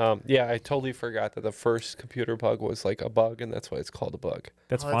 Evan. Yeah, I totally forgot that the first computer bug was like a bug, and that's why it's called a bug.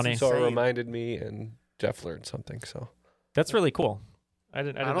 That's funny. So it reminded me, and Jeff learned something. So that's really cool. I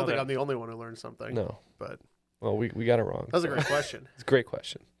don't think that. I'm the only one who learned something. No, but well, we got it wrong. That was a great question. It's a great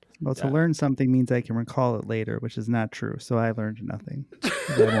question. Well, to learn something means I can recall it later, which is not true. So I learned nothing.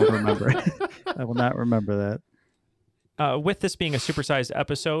 I won't remember it. I will not remember that. With this being a supersized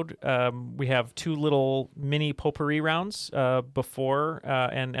episode, we have 2 little mini potpourri rounds before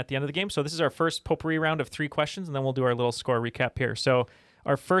and at the end of the game. So this is our first potpourri round of 3 questions, and then we'll do our little score recap here. So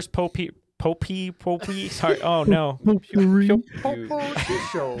our first potpourri. Sorry. Oh no.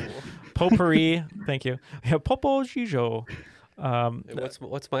 Potpourri. Thank you. Yeah, potpourri.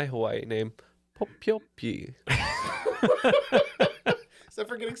 What's my Hawaii name? Popiopi. Except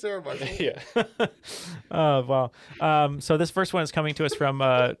for getting Sarah Marshall. Yeah. Oh, wow. So this first one is coming to us from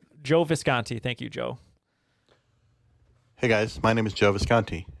Joe Visconti. Thank you, Joe. Hey, guys. My name is Joe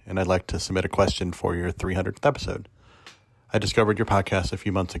Visconti, and I'd like to submit a question for your 300th episode. I discovered your podcast a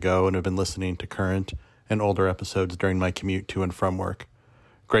few months ago and have been listening to current and older episodes during my commute to and from work.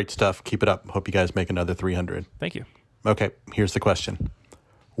 Great stuff. Keep it up. Hope you guys make another 300. Thank you. Okay, here's the question.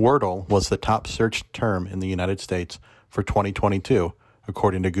 Wordle was the top searched term in the United States for 2022,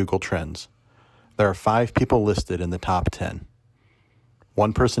 according to Google Trends. There are 5 people listed in the top 10.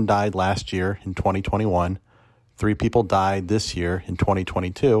 1 person died last year in 2021, 3 people died this year in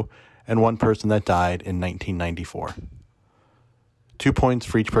 2022, and 1 person that died in 1994. 2 points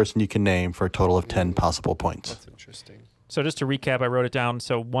for each person you can name for a total of 10 possible points. That's interesting. So just to recap, I wrote it down.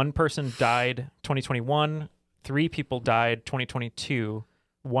 So 1 person died 2021, 3 people died 2022,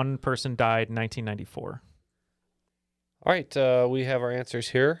 1 person died 1994. All right, we have our answers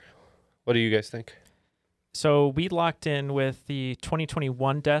here. What do you guys think? So we locked in with the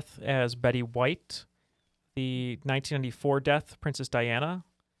 2021 death as Betty White, the 1994 death, Princess Diana,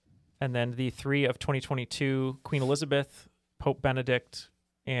 and then the 3 of 2022, Queen Elizabeth, Pope Benedict,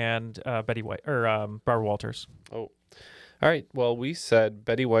 and Betty White or Barbara Walters. Oh, all right. Well, we said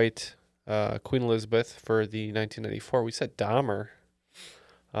Betty White, Queen Elizabeth for the 1994. We said Dahmer,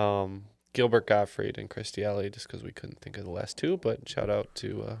 Gilbert Gottfried, and Kirstie Alley, just because we couldn't think of the last 2. But shout out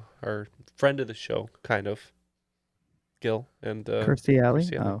to our friend of the show, kind of, Gil and Kirstie Alley.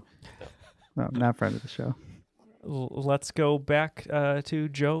 Kirstie Alley. Oh, no, not friend of the show. Let's go back to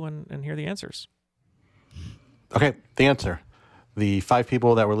Joe and hear the answers. Okay, the answer. The 5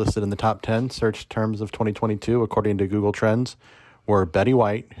 people that were listed in the top 10 search terms of 2022, according to Google Trends, were Betty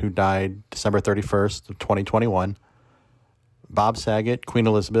White, who died December 31st of 2021, Bob Saget, Queen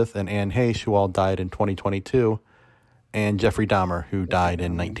Elizabeth, and Anne Heche, who all died in 2022, and Jeffrey Dahmer, who died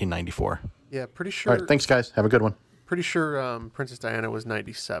in 1994. Yeah, pretty sure. All right, thanks, guys. Have a good one. Pretty sure Princess Diana was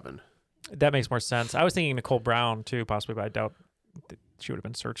 97. That makes more sense. I was thinking Nicole Brown, too, possibly, but I doubt that she would have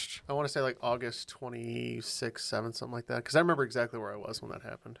been searched. I want to say like August 26th, 7th, something like that, because I remember exactly where I was when that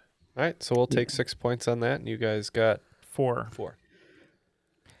happened. All right, so we'll take 6 points on that, and you guys got 4. All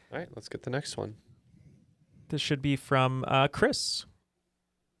right, let's get the next one. This should be from Chris.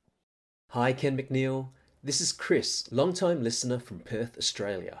 Hi, Ken McNeil. This is Chris, long-time listener from Perth,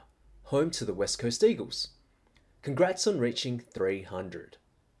 Australia, home to the West Coast Eagles. Congrats on reaching 300.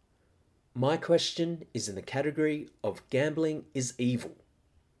 My question is in the category of gambling is evil.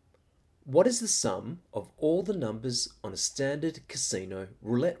 What is the sum of all the numbers on a standard casino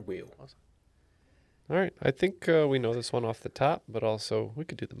roulette wheel? All right, I think we know this one off the top, but also we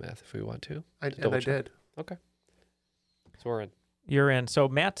could do the math if we want to. I did. Okay. So we're in. You're in. So,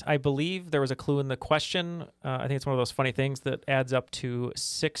 Matt, I believe there was a clue in the question. I think it's one of those funny things that adds up to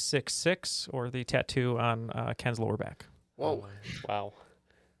 666, or the tattoo on Ken's lower back. Whoa. Wow.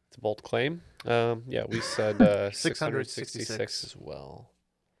 It's a bold claim. Yeah, we said 666 as well.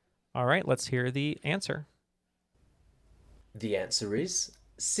 All right, let's hear the answer. The answer is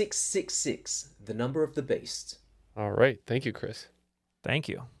 666, the number of the beast. All right. Thank you, Chris. Thank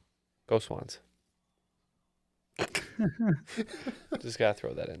you. Go Swans. Just gotta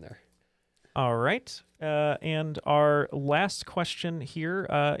throw that in there. All right. And our last question here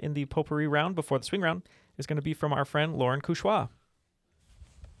in the potpourri round before the swing round is going to be from our friend Lauren Couchois.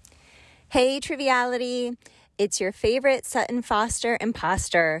 Hey, Triviality. It's your favorite Sutton Foster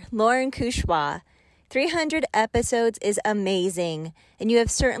imposter, Lauren Couchois. 300 episodes is amazing, and you have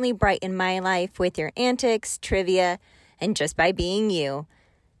certainly brightened my life with your antics, trivia, and just by being you.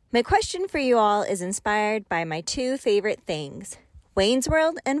 My question for you all is inspired by my two favorite things, Wayne's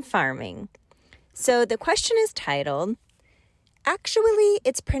World and farming. So the question is titled, actually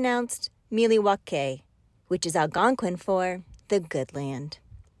it's pronounced Miliwake, which is Algonquin for the good land.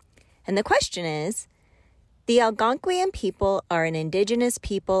 And the question is, the Algonquian people are an indigenous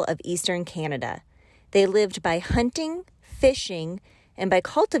people of eastern Canada. They lived by hunting, fishing, and by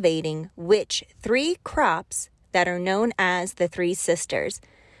cultivating which three crops that are known as the Three Sisters.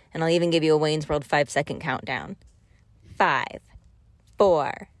 And I'll even give you a Wayne's World 5-second countdown. 5,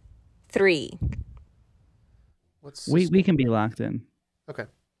 4, 3. We can be locked in. Okay.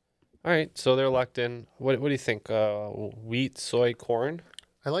 All right, so they're locked in. What do you think? Wheat, soy, corn?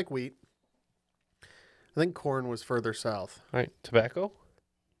 I like wheat. I think corn was further south. All right, tobacco?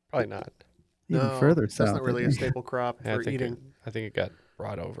 Probably not. Even further south. That's not really a staple crop Yeah, for eating. I think it got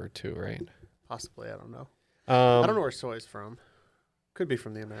brought over too, right? Possibly, I don't know. I don't know where soy's from. Could be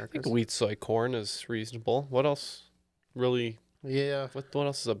from the I Americas. think wheat, soy, corn is reasonable. What else really? Yeah. What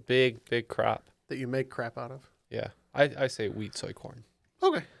else is a big crop? That you make crap out of. Yeah. I say wheat, soy, corn.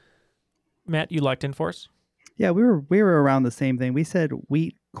 Okay. Matt, you locked in for us? Yeah, we were around the same thing. We said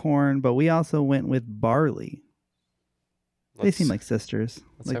wheat, corn, but we also went with barley. They seem like sisters,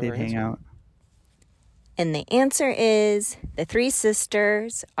 like they'd hang out. And the answer is the Three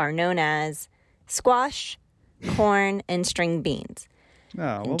Sisters are known as squash, corn, and string beans. Oh,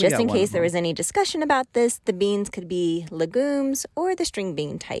 well, And just in case there was any discussion about this, the beans could be legumes or the string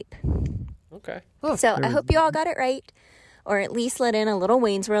bean type. Okay. So I hope you all got it right, or at least let in a little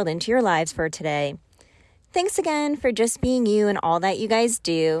Wayne's World into your lives for today. Thanks again for just being you and all that you guys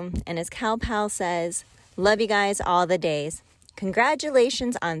do. And as Cal Pal says, love you guys all the days.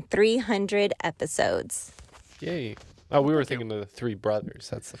 Congratulations on 300 episodes. Yay. Oh, we were thinking of the three brothers.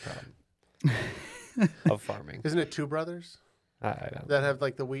 That's the problem of farming. Isn't it two brothers? I don't that have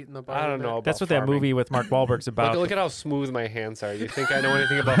like the wheat and the barley? I don't know about That's what farming. that movie with Mark Wahlberg's about. Look at how smooth my hands are. You think I know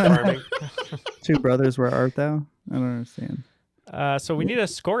anything about farming? Two brothers, where art thou? I don't understand. So we need a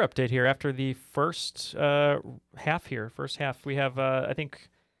score update here after the first half here. First half, we have, I think,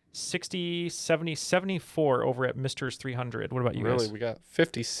 60, 70, 74 over at Mister's 300. What about you Really? guys? We got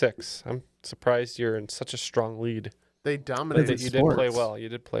 56. I'm surprised you're in such a strong lead. They dominated. You did play well. You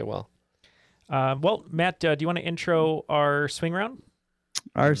did play well. Well, Matt, do you want to intro our swing round?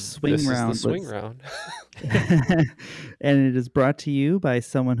 Our swing round. Is the swing round. And it is brought to you by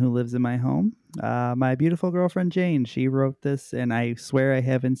someone who lives in my home. My beautiful girlfriend, Jane. She wrote this, and I swear I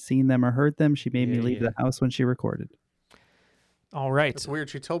haven't seen them or heard them. She made me leave the house when she recorded. All right. It's weird.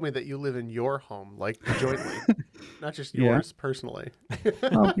 She told me that you live in your home, like jointly, not just yours personally.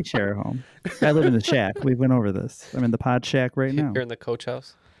 Oh, we share a home. I live in the shack. We went over this. I'm in the pod shack right now. You're in the coach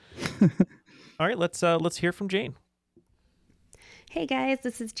house. All right, let's hear from Jane. Hey guys,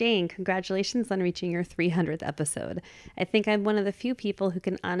 this is Jane. Congratulations on reaching your 300th episode. I think I'm one of the few people who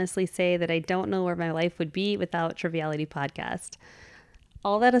can honestly say that I don't know where my life would be without Triviality Podcast.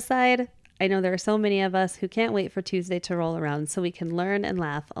 All that aside, I know there are so many of us who can't wait for Tuesday to roll around so we can learn and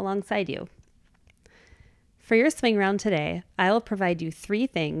laugh alongside you. For your swing round today, I will provide you 3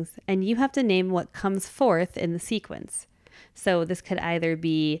 things, and you have to name what comes forth in the sequence. So this could either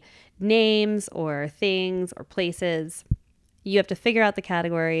be names or things or places. You have to figure out the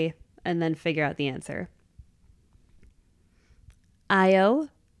category and then figure out the answer. Io,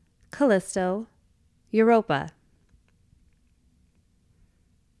 Callisto, Europa.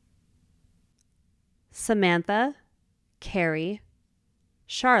 Samantha, Carrie,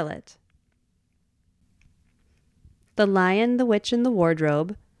 Charlotte. The Lion, the Witch, and the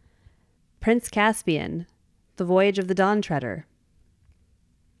Wardrobe. Prince Caspian, The Voyage of the Dawn Treader.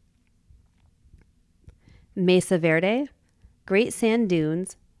 Mesa Verde, Great Sand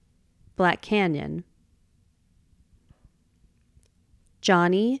Dunes, Black Canyon.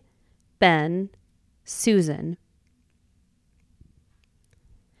 Johnny, Ben, Susan.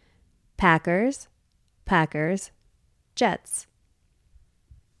 Packers, Jets.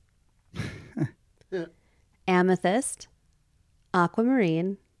 Amethyst,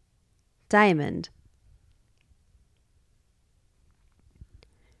 Aquamarine, Diamond.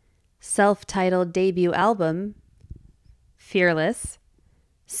 Self-titled debut album, Fearless,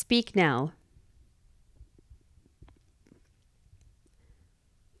 Speak Now.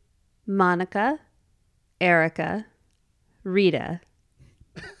 Monica, Erica, Rita.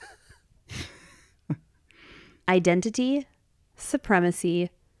 Identity, supremacy,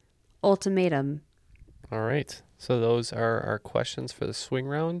 ultimatum. All right. So those are our questions for the swing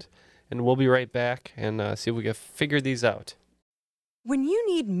round, and we'll be right back and see if we can figure these out. When you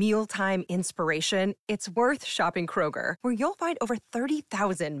need mealtime inspiration, it's worth shopping Kroger, where you'll find over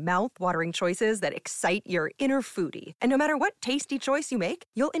 30,000 mouth-watering choices that excite your inner foodie. And no matter what tasty choice you make,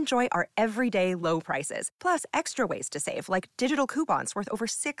 you'll enjoy our everyday low prices, plus extra ways to save, like digital coupons worth over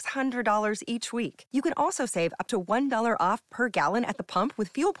 $600 each week. You can also save up to $1 off per gallon at the pump with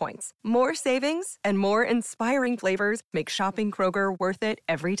fuel points. More savings and more inspiring flavors make shopping Kroger worth it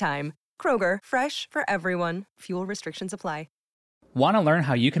every time. Kroger, fresh for everyone. Fuel restrictions apply. Want to learn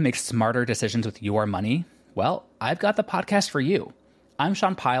how you can make smarter decisions with your money? Well, I've got the podcast for you. I'm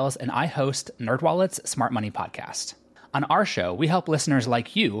Sean Piles, and I host NerdWallet's Smart Money Podcast. On our show, we help listeners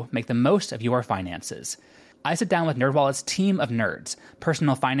like you make the most of your finances. I sit down with NerdWallet's team of nerds,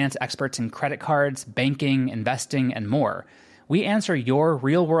 personal finance experts in credit cards, banking, investing, and more. We answer your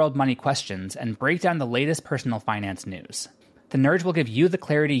real-world money questions and break down the latest personal finance news. The nerds will give you the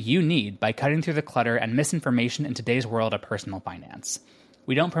clarity you need by cutting through the clutter and misinformation in today's world of personal finance.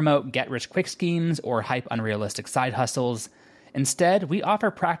 We don't promote get-rich-quick schemes or hype unrealistic side hustles. Instead, we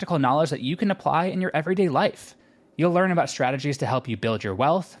offer practical knowledge that you can apply in your everyday life. You'll learn about strategies to help you build your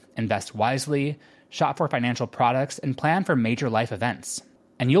wealth, invest wisely, shop for financial products, and plan for major life events.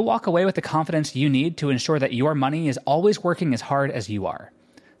 And you'll walk away with the confidence you need to ensure that your money is always working as hard as you are.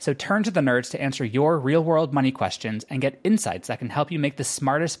 So turn to the nerds to answer your real-world money questions and get insights that can help you make the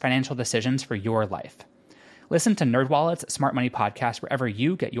smartest financial decisions for your life. Listen to NerdWallet's Smart Money Podcast wherever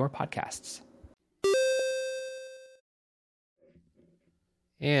you get your podcasts.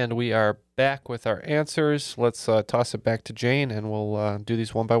 And we are back with our answers. Let's toss it back to Jane, and we'll do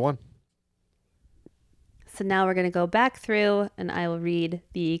these one by one. So now we're going to go back through, and I will read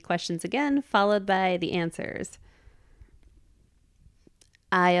the questions again, followed by the answers.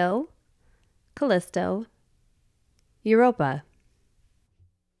 Io, Callisto, Europa.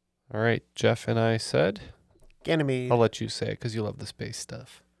 All right, Jeff and I said Ganymede. I'll let you say it because you love the space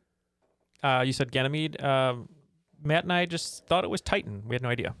stuff. You said Ganymede. Matt and I just thought it was Titan. We had no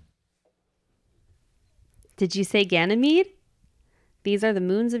idea. Did you say Ganymede? These are the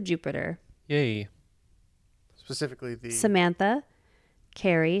moons of Jupiter. Yay. Specifically the... Samantha,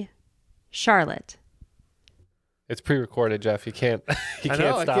 Carrie, Charlotte. It's pre-recorded, Jeff. You can't. You I can't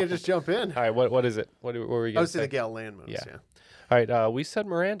know. stop. I can't just jump in. All right. What is it? What were we I going would to say say? the Galilean moons. Yeah. All right. We said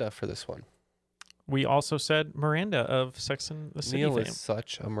Miranda for this one. We also said Miranda of Sex and the City Neil fame. is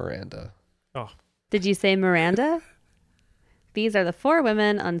such a Miranda. Oh. Did you say Miranda? These are the 4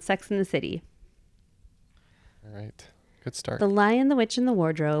 women on Sex and the City. All right. Good start. The Lion, the Witch, and the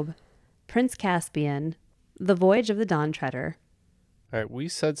Wardrobe, Prince Caspian, The Voyage of the Dawn Treader. All right. We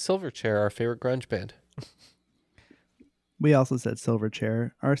said Silverchair, our favorite grunge band. We also said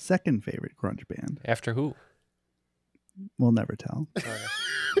Silverchair, our second favorite grunge band. After who? We'll never tell.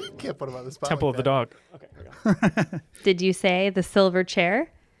 Can't put them on the spot. Temple like of the Dog. Okay. Did you say The Silver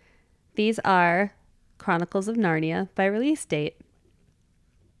Chair? These are Chronicles of Narnia by release date.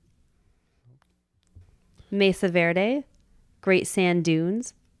 Mesa Verde, Great Sand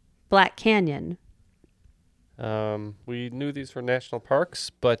Dunes, Black Canyon. We knew these were national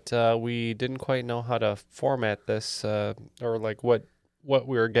parks, but we didn't quite know how to format this or like what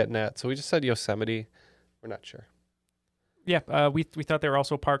we were getting at. So we just said Yosemite. We're not sure. Yeah, we thought they were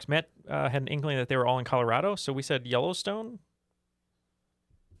also parks. Matt had an inkling that they were all in Colorado, so we said Yellowstone.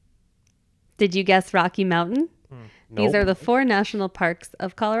 Did you guess Rocky Mountain? These Nope. are the 4 national parks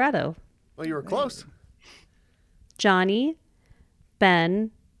of Colorado. Well, you were close. Johnny,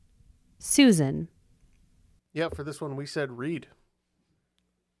 Ben, Susan. Yeah, for this one, we said Reed.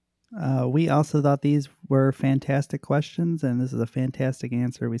 We also thought these were fantastic questions, and this is a fantastic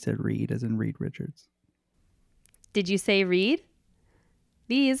answer. We said Reed, as in Reed Richards. Did you say Reed?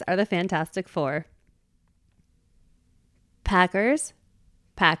 These are the Fantastic Four. Packers,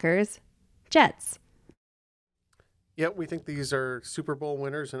 Jets. Yep, we think these are Super Bowl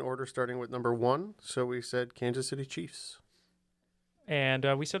winners in order starting with number 1. So we said Kansas City Chiefs. And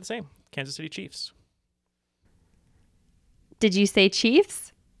we said the same. Kansas City Chiefs. Did you say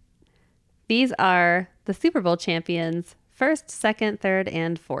Chiefs? These are the Super Bowl champions, 1st, 2nd, 3rd,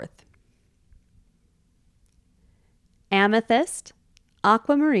 and 4th. Amethyst,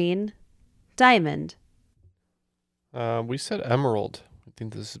 Aquamarine, Diamond. We said Emerald. I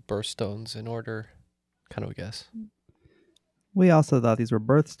think this is birthstones in order. Kind of a guess. We also thought these were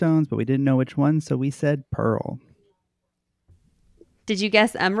birthstones, but we didn't know which one, so we said Pearl. Did you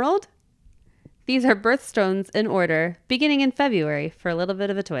guess Emerald? These are birthstones in order, beginning in February for a little bit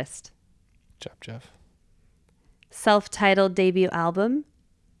of a twist. Good job, Jeff. Self-titled debut album,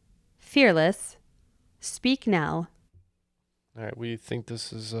 Fearless, Speak Now. All right, we think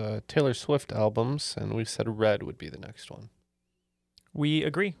this is Taylor Swift albums, and we said Red would be the next one. We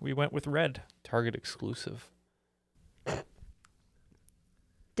agree. We went with Red. Target exclusive.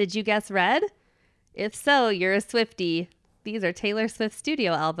 Did you guess Red? If so, you're a Swiftie. These are Taylor Swift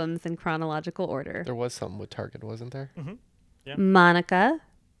studio albums in chronological order. There was something with Target, wasn't there? Mm-hmm. Yeah. Monica,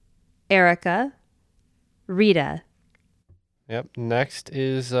 Erica, Rita. Yep. Next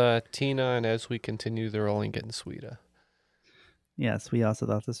is Tina, and as we continue, they're only getting sweeter. Yes, we also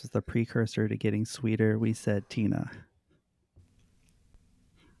thought this was the precursor to getting sweeter. We said Tina.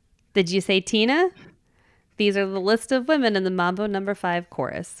 Did you say Tina? These are the list of women in the Mambo No. 5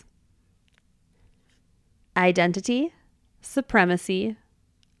 chorus. Identity, Supremacy,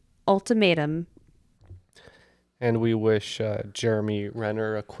 Ultimatum. And we wish Jeremy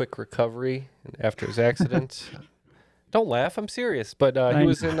Renner a quick recovery after his accident. Don't laugh, I'm serious. But he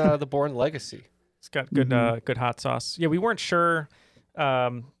was in The Bourne Legacy. It's got good good hot sauce. Yeah, we weren't sure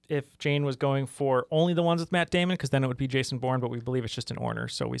if Jane was going for only the ones with Matt Damon, because then it would be Jason Bourne, but we believe it's just an order,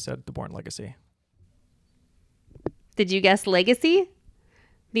 so we said The Bourne Legacy. Did you guess Legacy?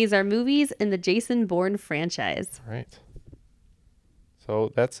 These are movies in the Jason Bourne franchise. Right.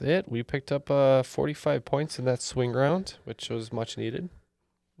 So that's it. We picked up 45 points in that swing round, which was much needed.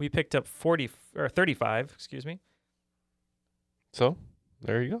 We picked up 35, excuse me. So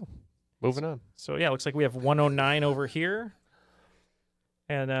there you go. Moving on. So yeah, it looks like we have 109 over here.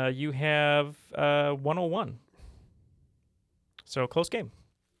 And you have 101. So close game.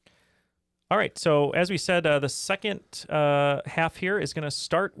 All right. So as we said, the second half here is going to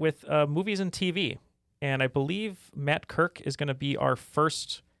start with movies and TV. And I believe Matt Kirk is going to be our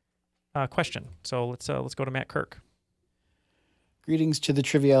first question. So let's go to Matt Kirk. Greetings to the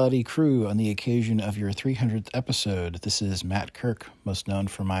Triviality crew on the occasion of your 300th episode. This is Matt Kirk, most known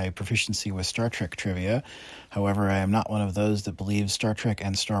for my proficiency with Star Trek trivia. However, I am not one of those that believes Star Trek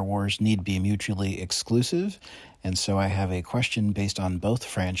and Star Wars need be mutually exclusive, and so I have a question based on both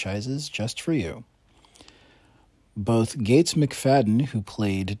franchises just for you. Both Gates McFadden, who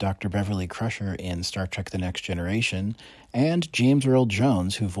played Dr. Beverly Crusher in Star Trek The Next Generation, and James Earl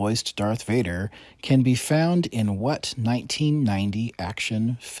Jones, who voiced Darth Vader, can be found in what 1990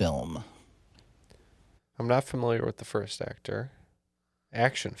 action film? I'm not familiar with the first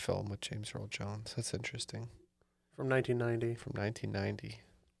action film with James Earl Jones. That's interesting. From 1990. From 1990.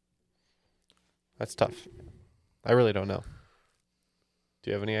 That's tough. I really don't know.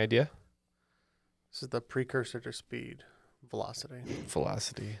 Do you have any idea? This is the precursor to Speed. Velocity.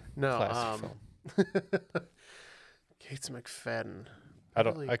 No. Classic film. Gates McFadden.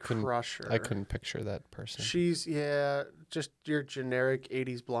 I couldn't picture that person. She's just your generic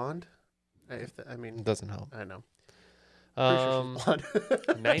 80s blonde. It doesn't help. I know. Pretty sure she's blonde.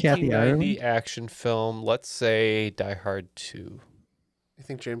 1990 action film. Let's say Die Hard 2. You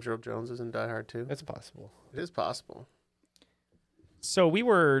think James Earl Jones is in Die Hard 2? It's possible. It is possible. So we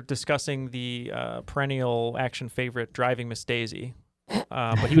were discussing the perennial action favorite, Driving Miss Daisy.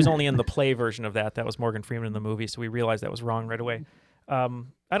 But he was only in the play version of that. That was Morgan Freeman in the movie, so we realized that was wrong right away. I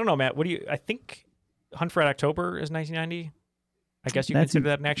don't know, Matt. I think Hunt for Red October is 1990. I guess you consider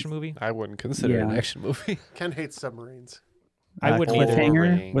that an action movie? I wouldn't consider it an action movie. Ken hates submarines. I wouldn't either.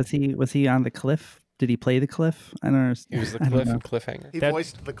 Cliffhanger? Was he on the cliff? Did he play the cliff? I don't understand. He was the cliff and Cliffhanger. He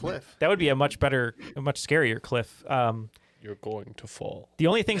voiced the cliff. That would be a much scarier cliff. You're going to fall. The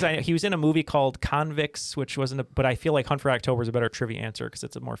only things he was in a movie called Convicts, which wasn't, but I feel like Hunt for October is a better trivia answer because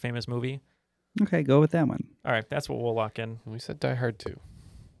it's a more famous movie. Okay, go with that one. All right, that's what we'll lock in. We said Die Hard 2.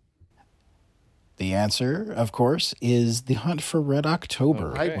 The answer, of course, is The Hunt for Red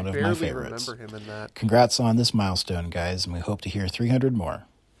October, one of my favorites. I remember him in that. Congrats on this milestone, guys, and we hope to hear 300 more.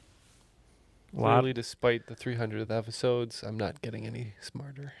 Clearly, despite the 300th episodes, I'm not getting any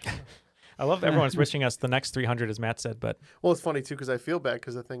smarter. I love everyone's wishing us the next 300, as Matt said, but... Well, it's funny, too, because I feel bad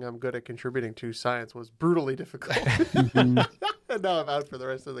because the thing I'm good at contributing to, science, was brutally difficult. And now I'm out for the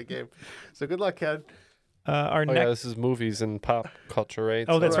rest of the game. So good luck, Ken. This is movies and pop culture, right?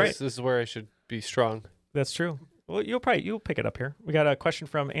 Oh, that's right. This is where I should be strong. That's true. Well, you'll pick it up here. We got a question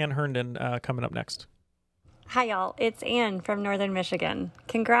from Ann Herndon coming up next. Hi, y'all. It's Anne from Northern Michigan.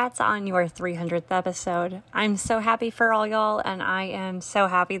 Congrats on your 300th episode. I'm so happy for all y'all, and I am so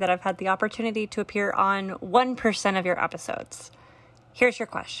happy that I've had the opportunity to appear on 1% of your episodes. Here's your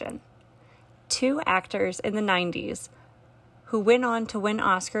question. 2 actors in the 90s who went on to win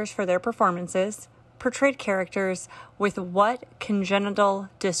Oscars for their performances portrayed characters with what congenital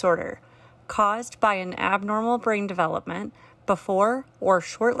disorder? caused by an abnormal brain development before or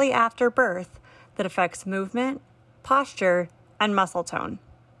shortly after birth that affects movement, posture, and muscle tone.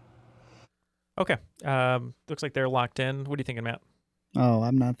 Okay. Looks like they're locked in. What are you thinking, Matt? Oh,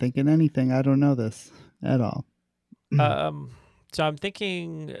 I'm not thinking anything. I don't know this at all. So I'm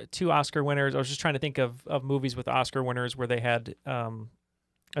thinking 2 Oscar winners. I was just trying to think of movies with Oscar winners where they had a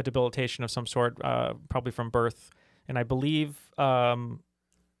debilitation of some sort, probably from birth. And I believe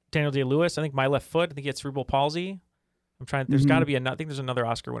Daniel Day-Lewis, I think My Left Foot, I think he had cerebral palsy. There's got to be I think there's another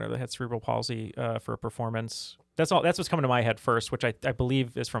Oscar winner that had cerebral palsy for a performance. That's what's coming to my head first, which I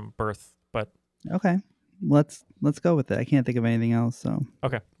believe is from birth. But okay, let's go with it. I can't think of anything else. So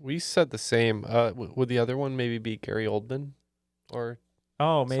okay, we said the same. Would the other one maybe be Gary Oldman, or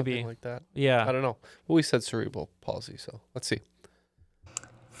maybe something like that? Yeah, I don't know. Well, we said cerebral palsy, so let's see.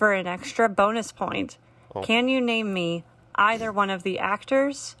 For an extra bonus point, can you name me either one of the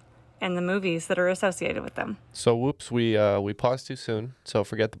actors and the movies that are associated with them? So whoops, we paused too soon, so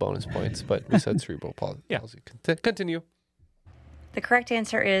forget the bonus points. But we said cerebral palsy. Yeah. Continue. The correct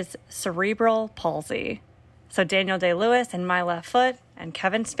answer is cerebral palsy. So Daniel Day-Lewis in My Left Foot and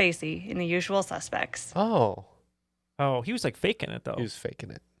Kevin Spacey in The Usual Suspects. Oh, he was like faking it though. He was faking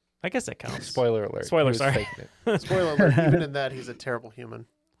it. I guess that counts. Spoiler alert. Spoiler, He was sorry. faking it. Spoiler alert, even in that, he's a terrible human.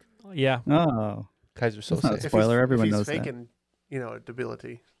 Yeah. Oh. Guys are so That's not a safe. spoiler. Everyone if he's knows that. faking, a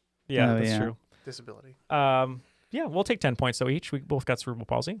debility. Yeah, Oh, that's yeah. true. Disability. Yeah, we'll take 10 points though each. We both got cerebral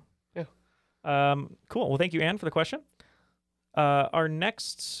palsy. Yeah. Cool. Well, thank you, Anne, for the question. Our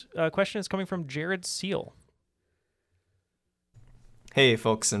next question is coming from Jared Seal. Hey,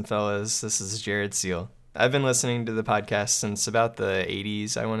 folks and fellas, this is Jared Seal. I've been listening to the podcast since about the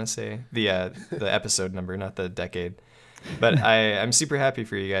 80s, I want to say. The episode number, not the decade. But I'm super happy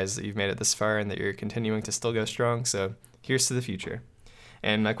for you guys that you've made it this far and that you're continuing to still go strong, so here's to the future.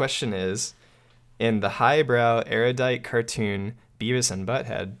 And my question is, in the highbrow, erudite cartoon Beavis and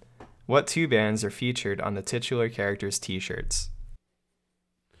Butthead, what 2 bands are featured on the titular characters' t-shirts?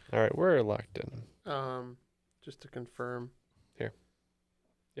 All right, we're locked in. Just to confirm. Here.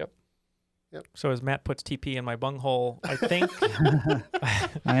 Yep. So as Matt puts TP in my bunghole, I think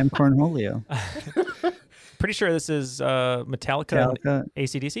I am Cornholio. pretty sure this is Metallica. And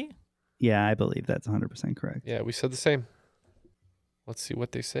AC/DC. Yeah, I believe that's 100% correct. Yeah, we said the same. Let's see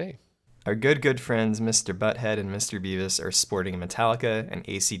what they say. Our good friends Mr. Butthead and Mr. Beavis are sporting Metallica and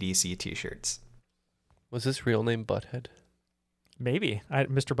AC/DC t-shirts. Was his real name Butthead? Maybe.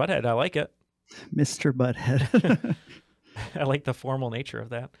 Mr. Butthead, I like it. Mr. Butthead. I like the formal nature of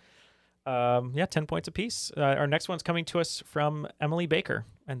that. 10 points apiece. Our next one's coming to us from Emily Baker.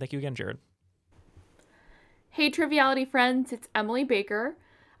 And thank you again, Jared. Hey, Triviality friends, it's Emily Baker.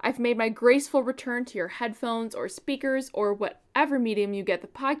 I've made my graceful return to your headphones or speakers or whatever medium you get the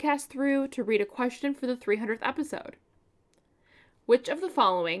podcast through to read a question for the 300th episode. Which of the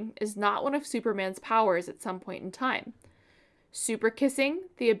following is not one of Superman's powers at some point in time? Super kissing,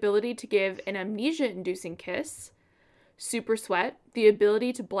 the ability to give an amnesia-inducing kiss. Super sweat, the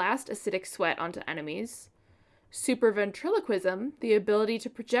ability to blast acidic sweat onto enemies. Super ventriloquism, the ability to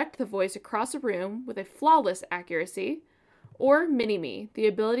project the voice across a room with a flawless accuracy. Or Mini-Me, the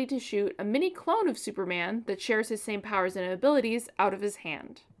ability to shoot a mini clone of Superman that shares his same powers and abilities out of his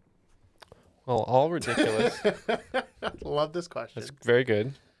hand. Well, all ridiculous. Love this question. That's very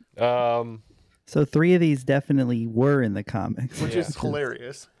good. So 3 of these definitely were in the comics. Which is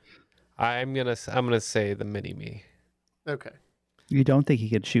hilarious. I'm gonna say the Mini-Me. Okay. You don't think he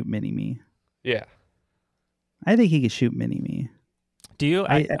could shoot Mini-Me? Yeah. I think he could shoot Mini-Me. Do you?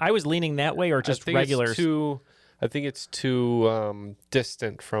 I was leaning that way, or just regular? I think it's too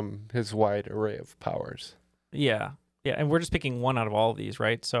distant from his wide array of powers. Yeah, and we're just picking one out of all of these,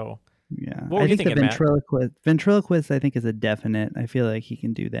 right? So yeah, what were you thinking, Matt? Ventriloquist, I think, is a definite. I feel like he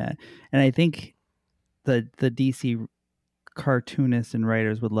can do that, and I think the DC cartoonists and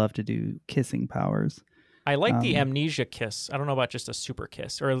writers would love to do kissing powers. I like the amnesia kiss. I don't know about just a super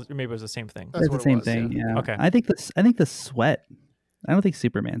kiss, or maybe it was the same thing. That's the same thing. Yeah. Okay. I think the sweat. I don't think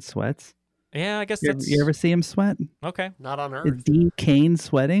Superman sweats. Yeah, I guess that's. You ever see him sweat? Okay. Not on Earth. Is Dean Cain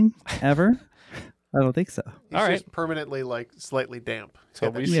sweating ever? I don't think so. He's just permanently slightly damp. So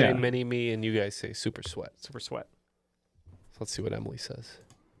we say Mini-Me and you guys say Super Sweat. Super Sweat. So let's see what Emily says.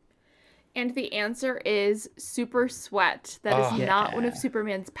 And the answer is Super Sweat. That is not one of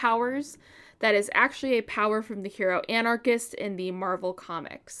Superman's powers. That is actually a power from the hero Anarchist in the Marvel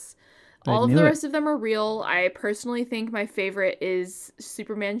Comics. All of the rest of them are real. I personally think my favorite is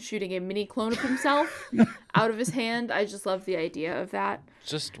Superman shooting a mini clone of himself out of his hand. I just love the idea of that.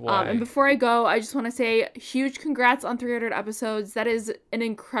 Just why? And before I go, I just want to say huge congrats on 300 episodes. That is an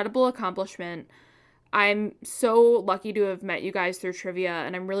incredible accomplishment. I'm so lucky to have met you guys through trivia,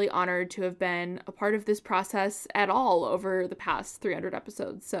 and I'm really honored to have been a part of this process at all over the past 300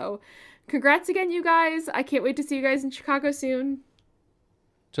 episodes. So congrats again, you guys. I can't wait to see you guys in Chicago soon.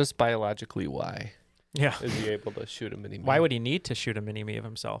 Just biologically, why? Yeah. Is he able to shoot a mini-me? Why would he need to shoot a mini-me of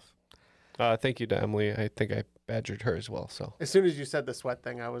himself? Thank you to Emily. I think I badgered her as well. So as soon as you said the sweat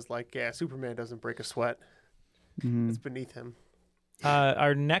thing, I was like, yeah, Superman doesn't break a sweat. It's beneath him.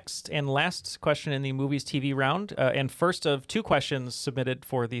 Our next and last question in the Movies TV round, and first of 2 questions submitted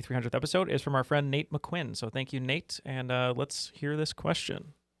for the 300th episode, is from our friend Nate McQuinn. So thank you, Nate, and let's hear this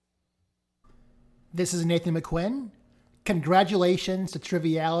question. This is Nathan McQuinn. Congratulations to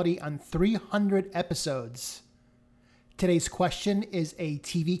Triviality on 300 episodes. Today's question is a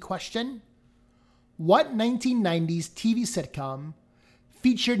TV question. What 1990s TV sitcom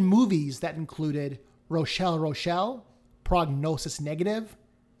featured movies that included Rochelle, Prognosis Negative,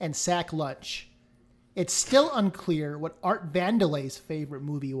 and Sack Lunch? It's still unclear what Art Vandelay's favorite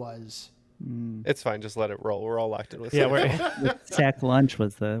movie was. It's fine. Just let it roll. We're all locked in with Sack Lunch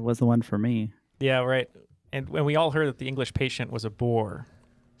was the one for me. Yeah, right. And when we all heard that The English Patient was a bore.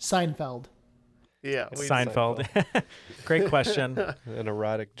 Seinfeld. Yeah. Seinfeld. Great question. An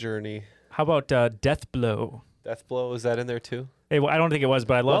erotic journey. How about Death Blow? Death Blow, is that in there too? I don't think it was,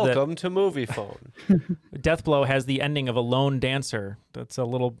 but I love that. Welcome to Movie Phone. Death Blow has the ending of a lone dancer. That's a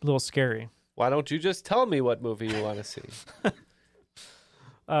little scary. Why don't you just tell me what movie you want to see?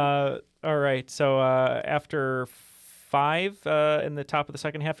 All right. So after 5 in the top of the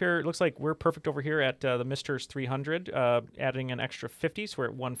second half here, it looks like we're perfect over here at the Misters 300, adding an extra 50, so we're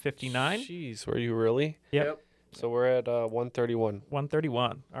at 159. Jeez, were you really? Yep. So we're at 131.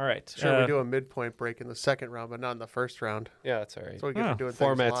 131. All right. Sure, we do a midpoint break in the second round, but not in the first round. Yeah, that's all right. So we get to do it.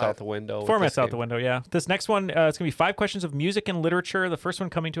 Format's out the window. Format's out the window, yeah. This next one, it's going to be 5 questions of music and literature. The first one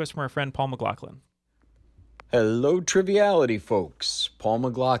coming to us from our friend Paul McLaughlin. Hello, Triviality folks. Paul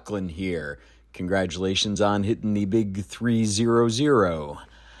McLaughlin here. Congratulations on hitting the big 300.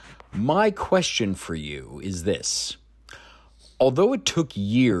 My question for you is this. Although it took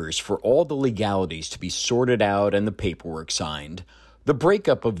years for all the legalities to be sorted out and the paperwork signed, the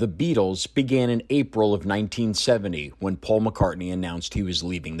breakup of the Beatles began in April of 1970 when Paul McCartney announced he was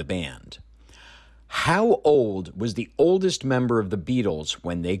leaving the band. How old was the oldest member of the Beatles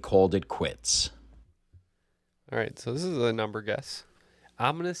when they called it quits? All right, so this is a number guess.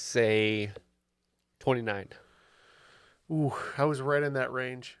 I'm going to say 29. Ooh, I was right in that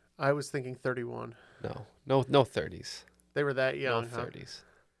range. I was thinking 31. No 30s. They were that young, No 30s.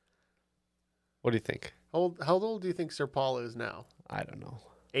 What do you think? How old do you think Sir Paul is now? I don't know.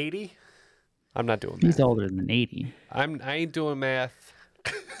 80? I'm not doing math. He's older than 80. I ain't doing math.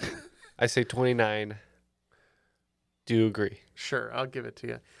 I say 29. Do you agree? Sure, I'll give it to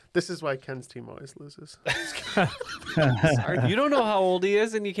you. This is why Ken's team always loses. Sorry, you don't know how old he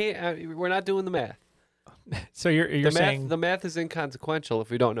is, and you can't. We're not doing the math. So you're saying the math is inconsequential if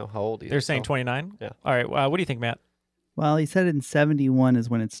we don't know how old he is. They're saying 29. Yeah. All right. What do you think, Matt? Well, he said in 71 is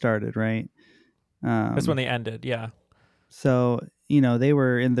when it started, right? That's when they ended. Yeah. So they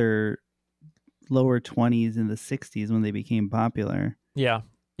were in their lower 20s in the 60s when they became popular. Yeah.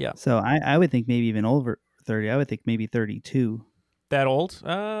 Yeah. So I would think maybe even over 30. I would think maybe 32. That old?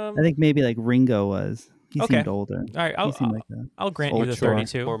 I think maybe like Ringo was. He seemed older. All right, I'll grant you the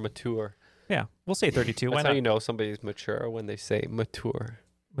 32. More mature. Yeah, we'll say 32. That's Why how not? you know somebody's mature, when they say mature.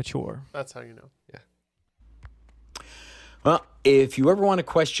 Mature. That's how you know. Yeah. Well, if you ever want to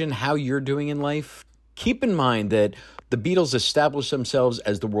question how you're doing in life, keep in mind that the Beatles established themselves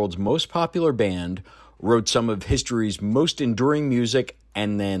as the world's most popular band, wrote some of history's most enduring music,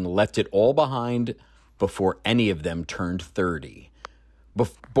 and then left it all behind before any of them turned 30.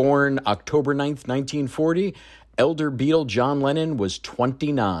 Born October 9th, 1940, elder Beatle John Lennon was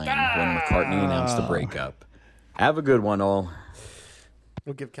 29 when McCartney announced the breakup. Have a good one, all.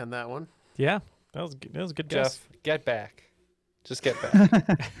 We'll give Ken that one. Yeah, that was a good guess. Jeff, get back. Just get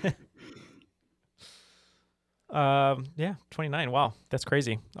back. Yeah, 29. Wow, that's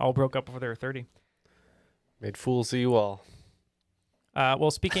crazy. All broke up before they were 30. Made fools of you all.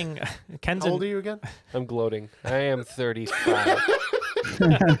 Well, speaking, Ken's How old are you again? I'm gloating. I am 35.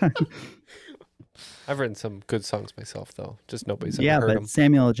 I've written some good songs myself, though. Just nobody's ever heard them. But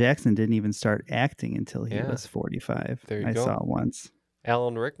Samuel L. Jackson didn't even start acting until he was 45. There you I go. saw it once.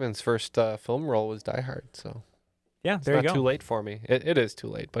 Alan Rickman's first film role was Die Hard, so Yeah, It's there you not go. too late for me. It is too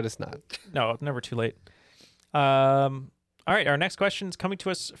late, but it's not. No, never too late. All right, our next question is coming to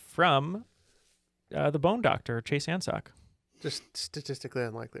us from the Bone Doctor, Chase Ansock. Just statistically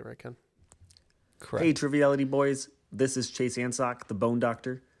unlikely, right, Ken? Correct. Hey, Triviality Boys. This is Chase Ansock, the Bone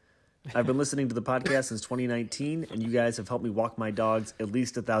Doctor. I've been listening to the podcast since 2019, and you guys have helped me walk my dogs at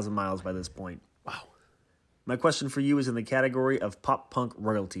least 1,000 miles by this point. Wow. My question for you is in the category of pop punk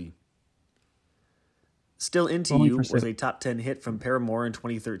royalty. Still Into Only You for was sale. a top 10 hit from Paramore in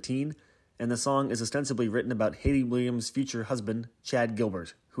 2013, and the song is ostensibly written about Hayley Williams' future husband, Chad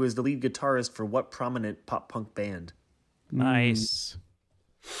Gilbert, who is the lead guitarist for what prominent pop punk band? Nice.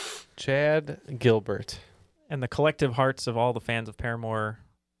 Chad Gilbert. And the collective hearts of all the fans of Paramore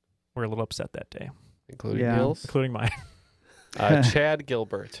were a little upset that day. Including Gills? Including mine. Chad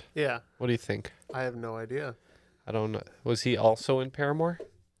Gilbert. Yeah. What do you think? I have no idea. I don't know. Was he also in Paramore?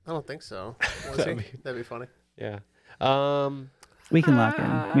 I don't think so. Was That'd he? be- That'd be funny. Yeah. We can lock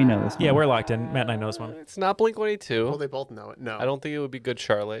in. We know this one. Yeah, we're locked in. Matt and I know this one. It's not Blink-182. Well, they both know it. No. I don't think it would be Good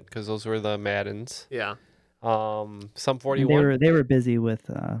Charlotte because those were the Maddens. Yeah. Sum And 41. They were busy with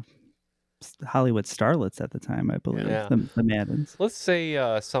Hollywood starlets at the time, I believe. Yeah. The Maddens. Let's say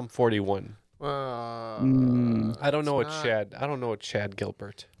Sum 41. I don't know what not- Chad. I don't know what Chad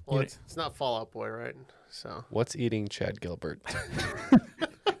Gilbert. Well, it's not Fall Out Boy, right? So. What's eating Chad Gilbert?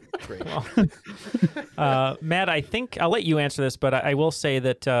 Great. Matt, I think I'll let you answer this, but I will say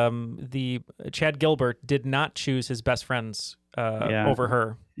that the Chad Gilbert did not choose his best friends over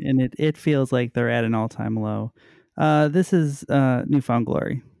her. And it feels like they're at an all-time low. This is Newfound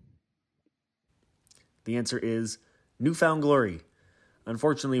Glory. The answer is Newfound Glory.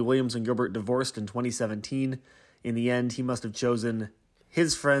 Unfortunately, Williams and Gilbert divorced in 2017. In the end, he must have chosen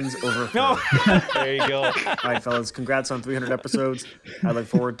his friends over her. There you go. All right, fellas, congrats on 300 episodes. I look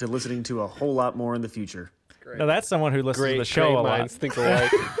forward to listening to a whole lot more in the future. Now that's someone who listens to the show great a lot. minds think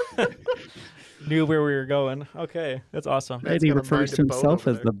alike. Knew where we were going. Okay, that's awesome. And he refers to himself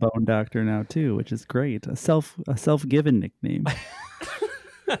as the Bone Doctor now too, which is great. A self-given nickname.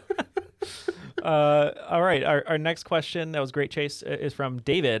 All right, our next question, that was great, Chase, is from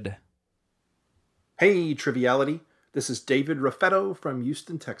David. Hey, Triviality. This is David Raffetto from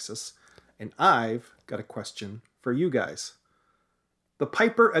Houston, Texas, and I've got a question for you guys. The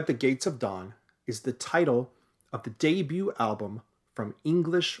Piper at the Gates of Dawn is the title of the debut album from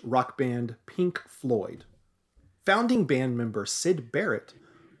English rock band Pink Floyd. Founding band member Syd Barrett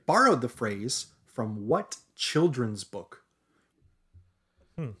borrowed the phrase from what children's book?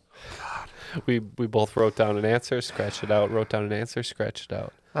 We both wrote down an answer, scratched it out, wrote down an answer, scratched it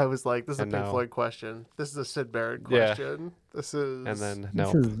out. I was like, this is And a Pink now- Floyd question. This is a Syd Barrett Yeah. question. This is. And then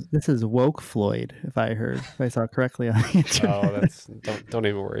no. This is woke Floyd, if I saw correctly on the internet. Oh, that's don't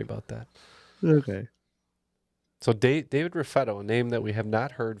even worry about that. Okay. So David Raffetto, a name that we have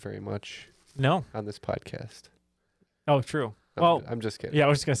not heard very much. No. On this podcast. Oh, true. I'm just kidding. Yeah, I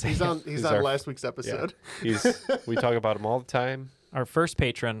was just gonna say He's on. He's on last week's episode. Yeah. We talk about him all the time. Our first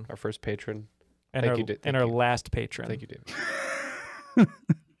patron. Our first patron. And our last patron. Thank you, David.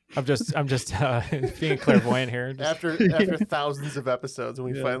 I'm just being clairvoyant here. After thousands of episodes, and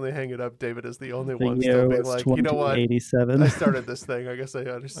we finally hang it up, David is the only The one year still being was like, you know what? 2087. I started this thing. I guess I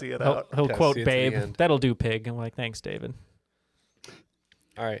ought to see it out. He'll quote see it to the Babe. end. That'll do, pig. I'm like, thanks, David.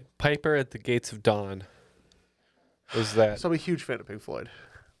 All right. Piper at the Gates of Dawn. Is that? So I'm a huge fan of Pink Floyd.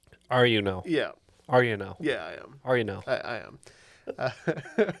 Are you now? Yeah. Are you now? Yeah, I am. Are you now? I am.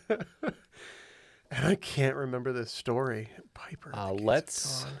 And I can't remember this story. Piper.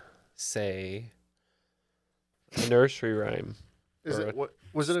 Let's say a nursery rhyme. Is Or it what?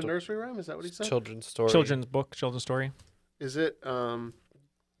 Was it a nursery rhyme? Is that what he said? Children's story. Children's book, children's story. Is it?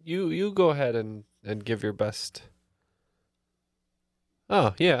 You go ahead and give your best.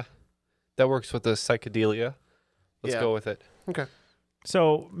 Oh yeah, that works with the psychedelia. Let's Yeah. go with it. Okay.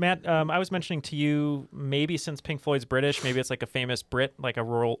 So, Matt, I was mentioning to you, maybe since Pink Floyd's British, maybe it's like a famous Brit, like a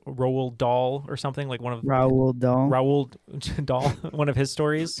Roald Dahl or something, like one of Raoul Dahl. Raoul Dahl, one of his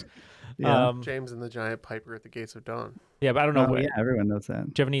stories. Yeah. James and the Giant Piper at the Gates of Dawn. Yeah, but I don't know. Oh, what, yeah, everyone knows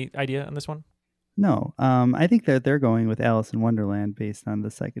that. Do you have any idea on this one? No, I think that they're going with Alice in Wonderland based on the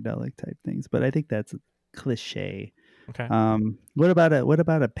psychedelic type things, but I think that's a cliche. Okay. What about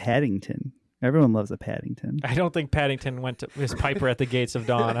a Paddington? Everyone loves a Paddington. I don't think Paddington went to his Piper at the Gates of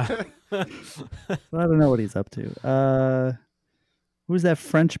Dawn. Well, I don't know what he's up to. Who's that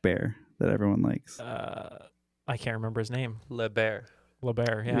French bear that everyone likes? I can't remember his name. Le Bear. Le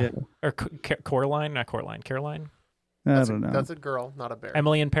Bear, yeah. Or Coraline, not Coraline. Caroline? I don't know. That's a girl, not a bear.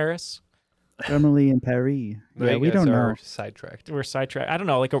 Emily in Paris? Emily in Paris. No, Yeah, you we guys don't are know. sidetracked. We're sidetracked. I don't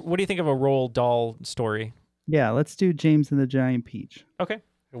know. Like, what do you think of a Roald Dahl story? Yeah, let's do James and the Giant Peach. Okay.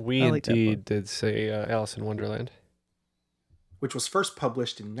 We I like that indeed did say Alice in Wonderland. Which was first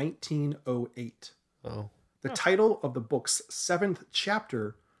published in 1908. Oh. The title of the book's 7th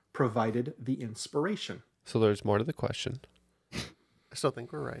chapter provided the inspiration. So there's more to the question. I still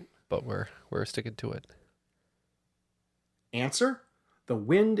think we're right. But we're sticking to it. Answer? The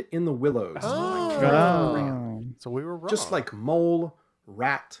Wind in the Willows. Oh. So we were wrong. Just like Mole,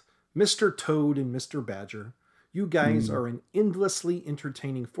 Rat, Mr. Toad, and Mr. Badger, you guys are an endlessly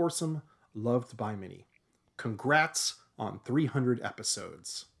entertaining foursome loved by many. Congrats on 300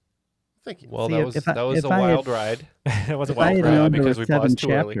 episodes. Thank you. Well, See, that was a wild ride. It was a If I wild had ride. known there because were we 7 paused too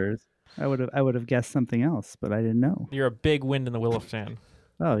early. chapters, I would have guessed something else, but I didn't know. You're a big Wind in the Willow fan.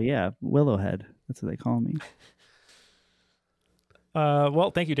 Oh yeah, Willowhead. That's what they call me. Well,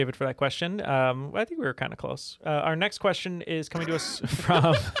 thank you, David, for that question. I think we were kind of close. Our next question is coming to us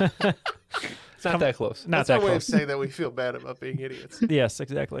from... It's not that close. Not That's that our way of close. saying that we feel bad about being idiots. Yes,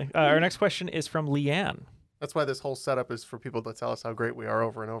 exactly. Our next question is from Leanne. That's why this whole setup is for people to tell us how great we are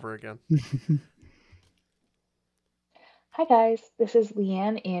over and over again. Hi guys, this is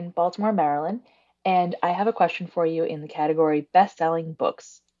Leanne in Baltimore, Maryland, and I have a question for you in the category best-selling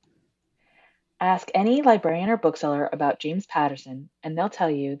books. Ask any librarian or bookseller about James Patterson, and they'll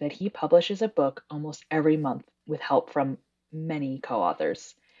tell you that he publishes a book almost every month with help from many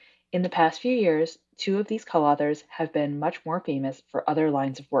co-authors. In the past few years, 2 of these co-authors have been much more famous for other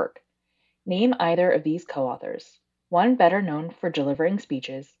lines of work. Name either of these co-authors, one better known for delivering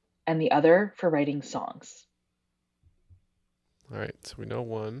speeches, and the other for writing songs. All right, so we know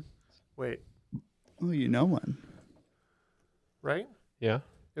one. Wait, Oh, you know one. right? Yeah.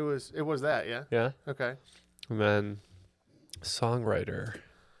 It was that, yeah? Yeah. Okay. And then songwriter.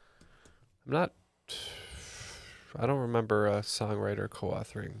 I don't remember a songwriter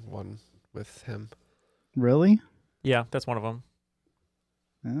co-authoring one with him. Really? Yeah, that's one of them.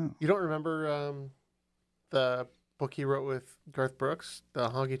 Oh. You don't remember the book he wrote with Garth Brooks, the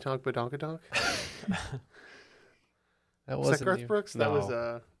Honky Tonk Badonkadonk? That Was that wasn't Garth you. Brooks? No. That was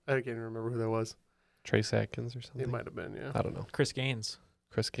I can't even remember who that was. Trace Atkins or something. It might have been, yeah. I don't know. Chris Gaines.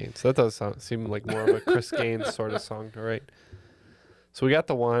 Chris Gaines. That does seem like more of a Chris Gaines sort of song to write. So we got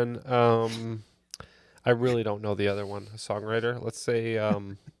the one. I really don't know the other one. A songwriter. Let's say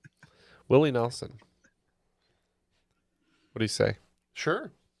Willie Nelson. What do you say? Sure. All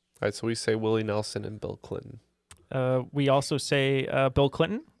right, so we say Willie Nelson and Bill Clinton. We also say Bill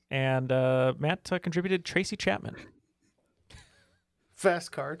Clinton, and Matt contributed Tracy Chapman.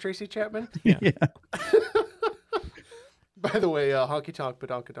 Fast Car, Tracy Chapman? Yeah. By the way, Honky Tonk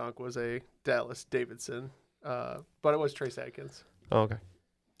Badonkadonk was a Dallas Davidson, but it was Trace Atkins. Oh, okay.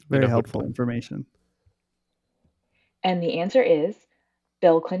 Very helpful information. And the answer is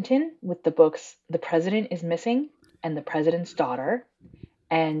Bill Clinton with the books The President is Missing and The President's Daughter,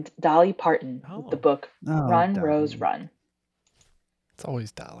 and Dolly Parton with the book Run, Dolly. Rose, Run. It's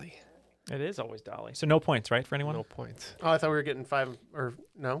always Dolly. It is always Dolly. So no points, right, for anyone? No points. Oh, I thought we were getting 5 or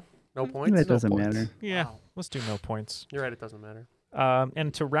no points. It doesn't No points. matter. Yeah, let's do no points. You're right, it doesn't matter.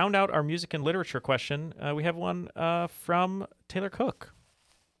 And to round out our music and literature question, we have one from Taylor Cook,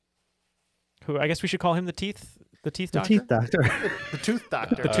 who I guess we should call him the teeth doctor. Teeth doctor. The tooth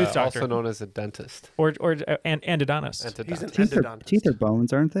doctor. The tooth doctor, Also known as a dentist. or endodontist. He's an Teeth are, endodontist. teeth are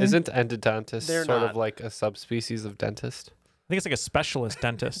bones, aren't they? Isn't endodontist They're sort not. of like a subspecies of dentist? I think it's like a specialist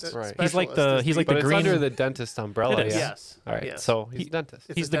dentist. Right. He's like the But it's green. under the dentist umbrella. It is. Yeah? Yes. All right. Yes. So he's a dentist.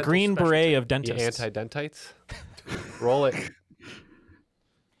 It's He's a the dental green specialty. beret of You dentists. anti-dentites? Roll it.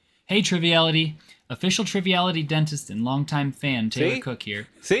 Hey, Triviality. Official Triviality dentist and longtime fan Taylor See? Cook here.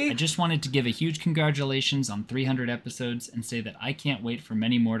 See? I just wanted to give a huge congratulations on 300 episodes and say that I can't wait for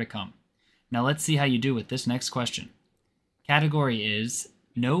many more to come. Now let's see how you do with this next question. Category is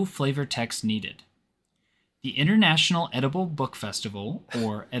No Flavor Text Needed. The International Edible Book Festival,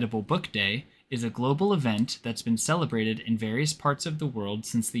 or Edible Book Day, is a global event that's been celebrated in various parts of the world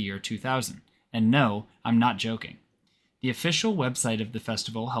since the year 2000. And no, I'm not joking. The official website of the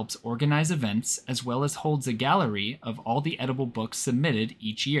festival helps organize events as well as holds a gallery of all the edible books submitted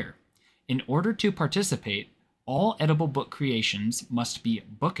each year. In order to participate, all edible book creations must be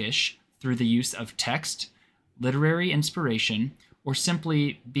bookish through the use of text, literary inspiration, or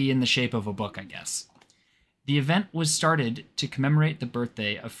simply be in the shape of a book, I guess. The event was started to commemorate the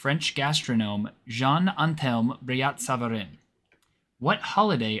birthday of French gastronome Jean-Anthelme Brillat-Savarin. What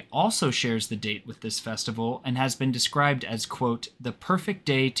holiday also shares the date with this festival and has been described as, quote, the perfect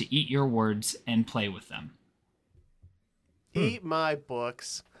day to eat your words and play with them? Eat my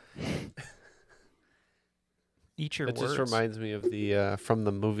books. Eat your It words. just reminds me of the from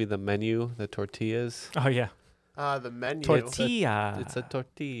the movie The Menu, the tortillas. Oh yeah. The Menu. Tortilla. It's a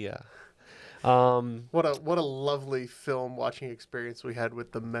tortilla. What a lovely film watching experience we had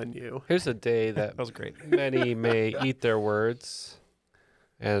with The Menu. Here's a day that was great. Many may eat their words,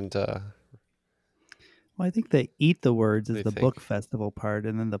 and Well, I think the Eat the Words is They the think. book festival part,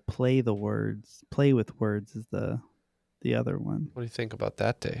 and then the Play with Words is the other one. what do you think about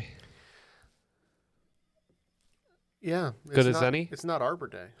that day? Yeah. Good it's as not- any? It's not Arbor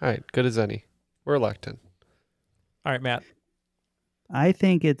Day. All right, good as any. We're elected. All right, Matt. I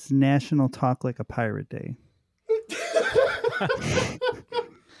think it's National Talk Like a Pirate Day.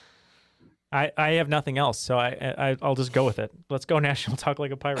 I have nothing else, so I'll just go with it. Let's go National Talk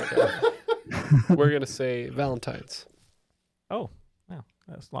Like a Pirate Day. We're gonna say Valentine's. Oh, yeah,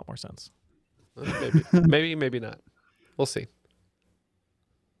 that's a lot more sense. Maybe not. We'll see.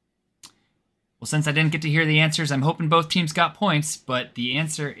 Well, since I didn't get to hear the answers, I'm hoping both teams got points, but the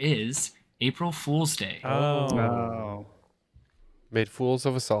answer is April Fool's Day. Oh. Made fools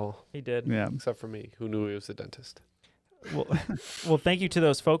of us all. He did. Yeah. Except for me, who knew he was a dentist. Well, thank you to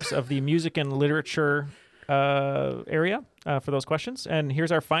those folks of the music and literature area for those questions. And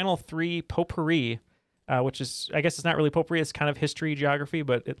here's our final 3 potpourri, which is, I guess it's not really potpourri, it's kind of history, geography,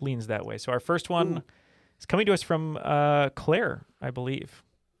 but it leans that way. So our first one is coming to us from Claire, I believe.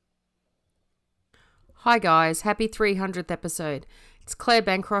 Hi guys, happy 300th episode. It's Claire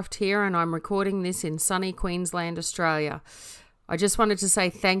Bancroft here, and I'm recording this in sunny Queensland, Australia. I just wanted to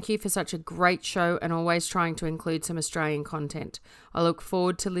say thank you for such a great show and always trying to include some Australian content. I look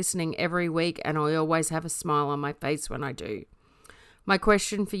forward to listening every week, and I always have a smile on my face when I do. My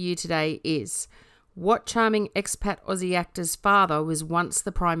question for you today is, what charming expat Aussie actor's father was once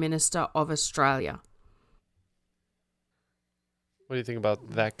the Prime Minister of Australia? What do you think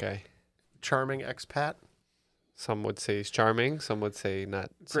about that guy? Charming expat. Some would say he's charming. Some would say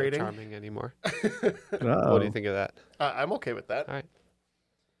not so Grating. charming anymore. Uh-oh. What do you think of that? I'm okay with that. All right.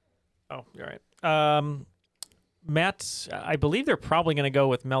 Oh, you're right. Matt, I believe they're probably going to go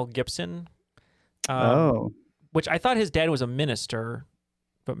with Mel Gibson. Which I thought his dad was a minister,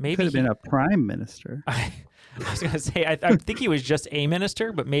 but maybe Could have been a prime minister. I was going to say, I think he was just a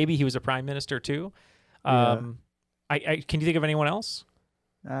minister, but maybe he was a prime minister too. Can you think of anyone else?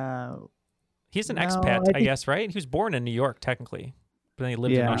 He's an No, expat, I I think- guess, right? He was born in New York, technically, but then he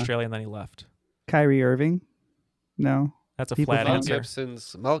lived in Yeah. Australia and then he left. Kyrie Irving? No. That's a People flat think-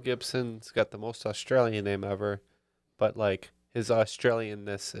 answer. Mel Gibson's got the most Australian name ever, but like his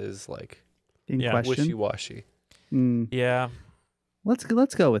Australianness is like In question? wishy-washy. Mm. Yeah. Let's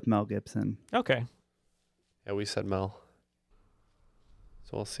go with Mel Gibson. Okay. Yeah, we said Mel.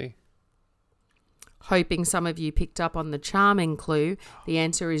 So we'll see. Hoping some of you picked up on the charming clue, the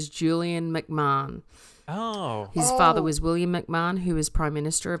answer is Julian McMahon. Oh. His father was William McMahon, who was Prime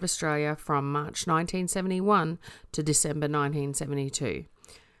Minister of Australia from March 1971 to December 1972.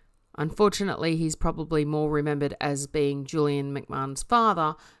 Unfortunately, he's probably more remembered as being Julian McMahon's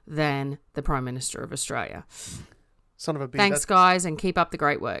father than the Prime Minister of Australia. Son of a bee. Thanks, guys, and keep up the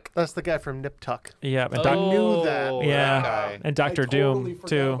great work. That's the guy from Nip Tuck. Yeah, and I knew that. Yeah, that guy. and Doctor I totally Doom forgot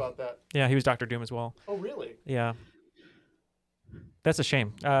too. about that. Yeah, he was Doctor Doom as well. Oh, really? Yeah, that's a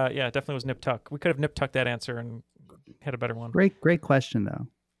shame. Yeah, it definitely was Nip Tuck. We could have Nip Tucked that answer and had a better one. Great question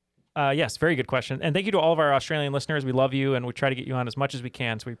though. Yes, very good question. And thank you to all of our Australian listeners. We love you, and we try to get you on as much as we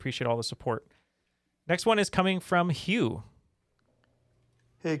can, so we appreciate all the support. Next one is coming from Hugh.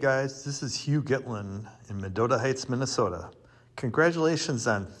 Hey guys, this is Hugh Gitlin in Mendota Heights, Minnesota. Congratulations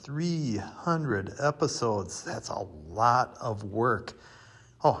on 300 episodes. That's a lot of work.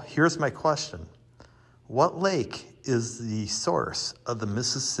 Oh, here's my question. What lake is the source of the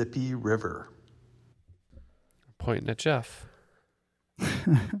Mississippi River? Pointing at Jeff.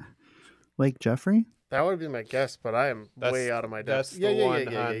 Lake Jeffrey? That would be my guess, but I am That's- way out of my that's depth. the yeah, one yeah,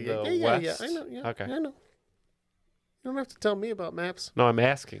 yeah, on yeah, the yeah, west? I know. Yeah, Okay. I know. You don't have to tell me about maps. No, I'm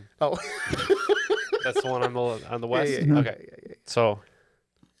asking. Oh. That's the one on the west? Yeah, yeah, Okay. So,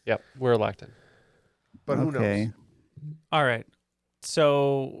 yep, we're elected. But who knows? All right.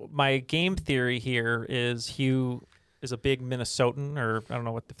 So my game theory here is Hugh is a big Minnesotan, or I don't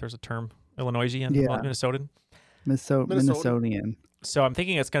know if there's a term, Illinoisian, Yeah. Minnesotan. Minnesotanian. So I'm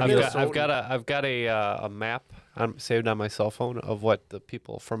thinking it's going to be. I've got a map saved on my cell phone of what the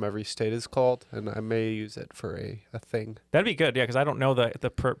people from every state is called, and I may use it for a thing. That'd be good, yeah, because I don't know the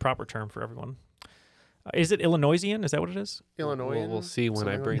proper term for everyone. Is it Illinoisian? Is that what it is? Illinois. We'll see when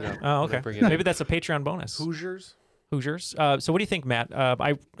I bring it. Oh, when I okay. bring it Maybe in. that's a Patreon bonus. Hoosiers. So what do you think, Matt?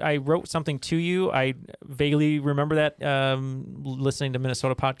 I wrote something to you. I vaguely remember that listening to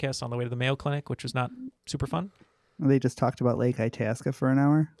Minnesota podcasts on the way to the Mayo Clinic, which was not super fun. They just talked about Lake Itasca for an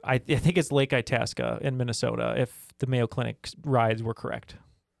hour. I think it's Lake Itasca in Minnesota, if the Mayo Clinic rides were correct.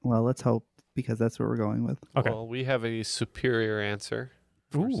 Well, let's hope, because that's what we're going with. Okay. Well, we have a superior answer.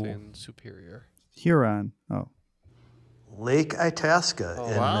 We're Ooh. saying superior. Huron. Oh. Lake Itasca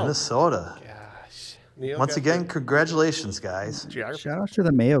in wow. Minnesota. Gosh. Neil Once got again, the congratulations, guys. geography. Shout out to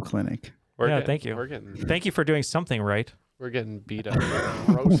the Mayo Clinic. Thank you. We're getting Thank you for doing something right. we're getting beat up.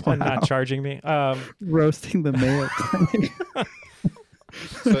 Roasted. And not charging me. Roasting the Mayo Clinic.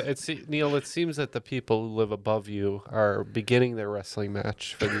 So Neil, it seems that the people who live above you are beginning their wrestling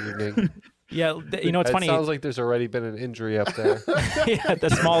match for the evening. Yeah, you know, it's funny. It sounds like there's already been an injury up there. Yeah, the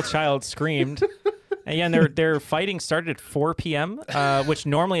small child screamed. And yeah, and their fighting started at 4 p.m., which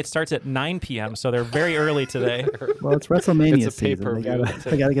normally it starts at 9 p.m., so they're very early today. Well, it's WrestleMania It's a season. They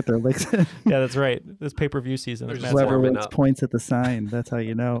pay-per-view. gotta get their licks in. Yeah, that's right. This pay-per-view season. They're is just massive. Whoever warming wins up. points at the sign, that's how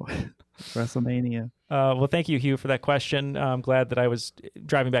you know. WrestleMania. Well, thank you, Hugh, for that question. I'm glad that I was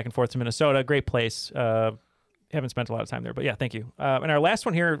driving back and forth to Minnesota. Great place. Haven't spent a lot of time there, but yeah, thank you. And our last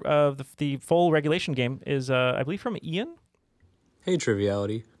one here, the full regulation game is, I believe, from Ian. Hey,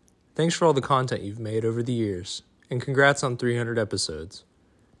 Triviality. Thanks for all the content you've made over the years, and congrats on 300 episodes.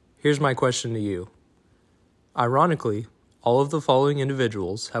 Here's my question to you. Ironically, all of the following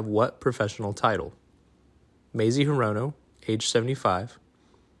individuals have what professional title? Mazie Hirono, age 75,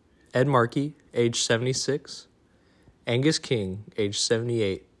 Ed Markey, age 76, Angus King, age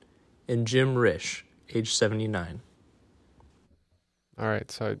 78, and Jim Risch, age 79. All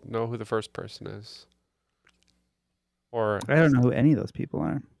right, so I know who the first person is. Or I don't know who any of those people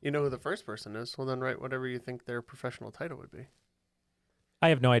are. You know who the first person is? Well, then write whatever you think their professional title would be. I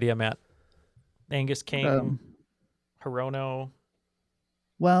have no idea, Matt. Angus King, Hirono.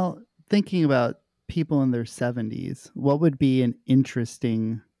 Well, thinking about people in their 70s, what would be an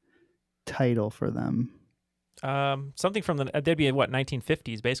interesting title for them? Something from they'd be what,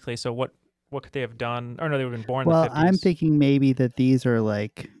 1950s basically. So what could they have done? Or no, they would have been born Well, in the 50s. I'm thinking maybe that these are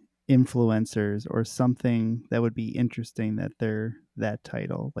like influencers or something that would be interesting that they're that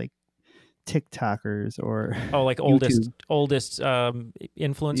title, like TikTokers or like YouTube. oldest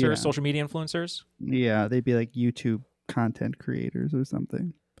influencers, Yeah. social media influencers. Yeah, they'd be like YouTube content creators or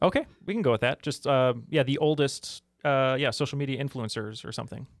something. Okay, we can go with that. Just the oldest social media influencers or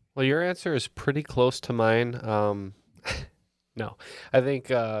something. Well, your answer is pretty close to mine. No, I think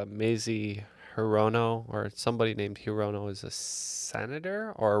Mazie Hirono or somebody named Hirono is a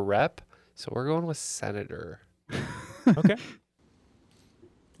senator or a rep. So we're going with senator. Okay.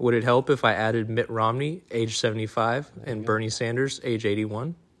 Would it help if I added Mitt Romney, age 75, and Bernie Sanders, age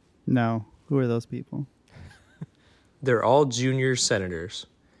 81? No. Who are those people? They're all junior senators.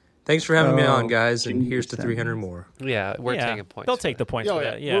 Thanks for having me on, guys, and here's to 300 more. Yeah, we're taking points. They'll take the points for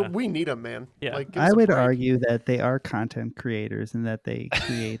that. Yeah. We need them, man. Yeah. Like, give us I a would break. argue that they are content creators and that they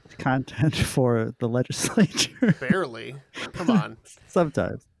create content for the legislature. Barely. Come on.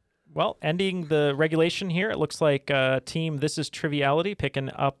 Sometimes. Well, ending the regulation here, it looks like team This Is Triviality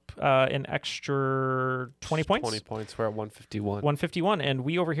picking up an extra 20 points. 20 points. We're at 151. 151. And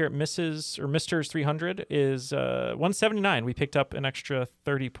we over here at Mr.'s 300 is 179. We picked up an extra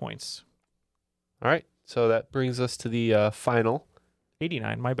 30 points. All right. So that brings us to the final.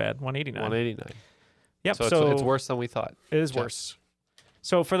 89. My bad. 189. 189. Yep. So it's worse than we thought. It is worse.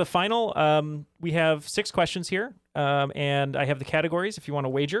 So for the final, we have 6 questions here. And I have the categories if you want to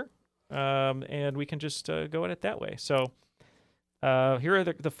wager. And we can just go at it that way. So here are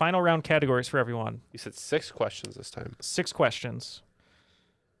the final round categories for everyone. You said 6 questions this time. 6 questions.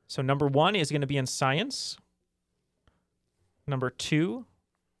 So number 1 is going to be in science. Number 2,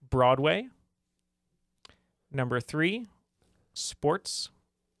 Broadway. Number 3, sports.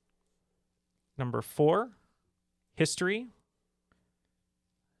 Number 4, history.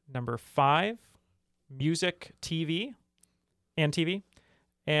 Number 5, music, TV.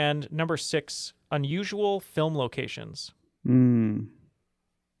 And number 6, unusual film locations.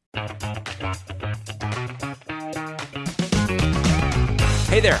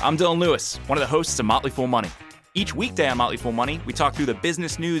 Hey there, I'm Dylan Lewis, one of the hosts of Motley Fool Money. Each weekday on Motley Fool Money, we talk through the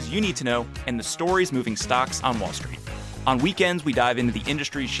business news you need to know and the stories moving stocks on Wall Street. On weekends, we dive into the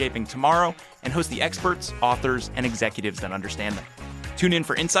industries shaping tomorrow and host the experts, authors, and executives that understand them. Tune in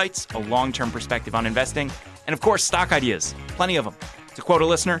for insights, a long-term perspective on investing, and of course, stock ideas. Plenty of them. To quote a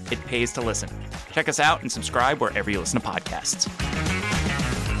listener, it pays to listen. Check us out and subscribe wherever you listen to podcasts.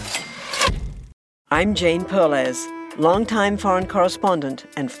 I'm Jane Perlez, longtime foreign correspondent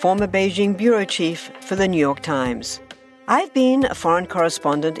and former Beijing bureau chief for the New York Times. I've been a foreign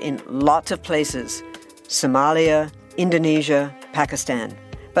correspondent in lots of places: Somalia, Indonesia, Pakistan.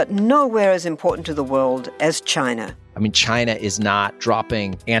 but nowhere as important to the world as China. I mean, China is not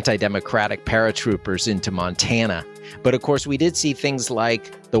dropping anti-democratic paratroopers into Montana. But of course, we did see things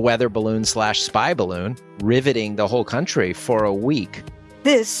like the weather balloon / spy balloon riveting the whole country for a week.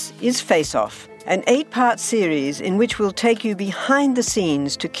 This is Face Off, an 8-part series in which we'll take you behind the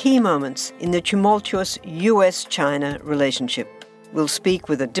scenes to key moments in the tumultuous US-China relationship. We'll speak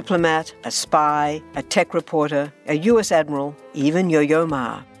with a diplomat, a spy, a tech reporter, a US admiral, even Yo-Yo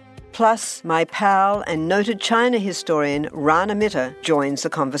Ma. Plus, my pal and noted China historian Rana Mitter joins the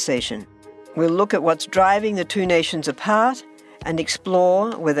conversation. We'll look at what's driving the two nations apart and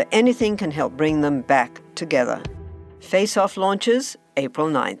explore whether anything can help bring them back together. Face Off launches April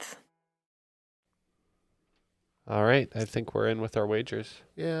 9th. All right, I think we're in with our wagers.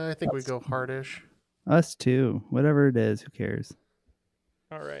 Yeah, I think we go hardish. Us too. Whatever it is, who cares?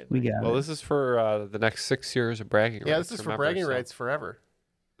 All right. We got Well, it. this is for the next 6 years of bragging rights. Yeah, this is for remember, bragging so- rights forever.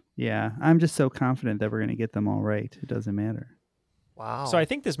 Yeah, I'm just so confident that we're going to get them all right. It doesn't matter. Wow. So I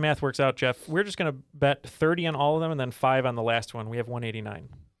think this math works out, Jeff. We're just going to bet 30 on all of them and then 5 on the last one. We have 189.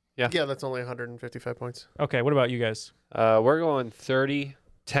 Yeah. Yeah, that's only 155 points. Okay, what about you guys? We're going 30,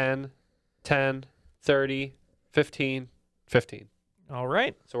 10, 10, 30, 15, 15. All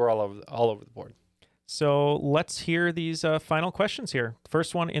right. So we're all over the board. So let's hear these final questions here.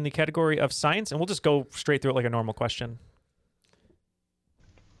 First one in the category of science, and we'll just go straight through it like a normal question.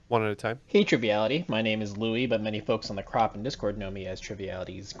 One at a time. Hey Triviality, my name is Louie, but many folks on the Crop and Discord know me as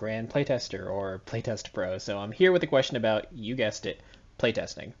Triviality's Grand Playtester or Playtest Pro, so I'm here with a question about, you guessed it,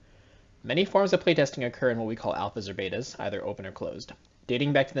 playtesting. Many forms of playtesting occur in what we call alphas or betas, either open or closed.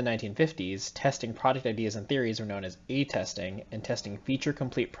 Dating back to the 1950s, testing product ideas and theories were known as A testing, and testing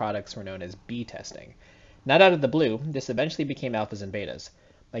feature-complete products were known as B testing. Not out of the blue, this eventually became alphas and betas.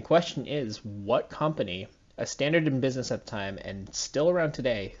 My question is, what company, a standard in business at the time and still around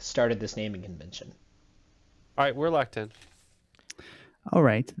today, started this naming convention? All right, we're locked in. All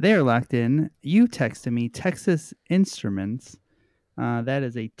right, they're locked in. You texted me Texas Instruments. That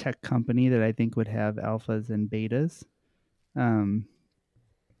is a tech company that I think would have alphas and betas.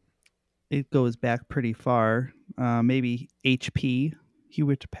 It goes back pretty far. Maybe HP,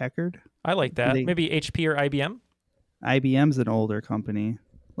 Hewlett Packard. I like that. Maybe HP or IBM. IBM's an older company.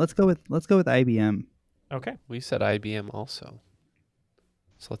 Let's go with IBM. Okay. We said IBM also.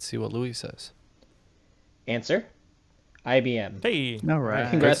 So let's see what Louis says. Answer: IBM. Hey. All right.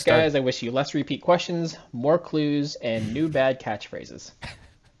 Congrats, guys. I wish you less repeat questions, more clues, and new bad catchphrases.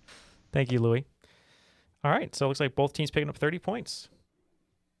 Thank you, Louis. All right, so it looks like both teams picking up 30 points.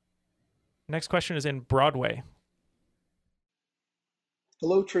 Next question is in Broadway.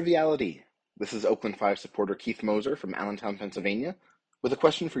 Hello, Triviality. This is Oakland 5 supporter Keith Moser from Allentown, Pennsylvania, with a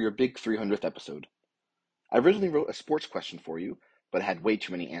question for your big 300th episode. I originally wrote a sports question for you, but had way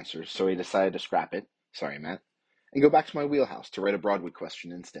too many answers, so I decided to scrap it. Sorry, Matt. And go back to my wheelhouse to write a Broadway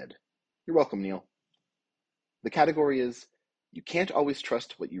question instead. You're welcome, Neil. The category is, you can't always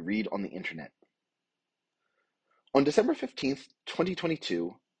trust what you read on the internet. On December 15th,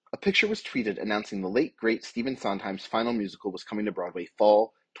 2022, a picture was tweeted announcing the late, great Stephen Sondheim's final musical was coming to Broadway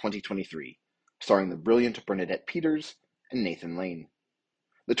fall 2023, starring the brilliant Bernadette Peters and Nathan Lane.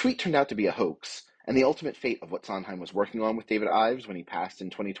 The tweet turned out to be a hoax, and the ultimate fate of what Sondheim was working on with David Ives when he passed in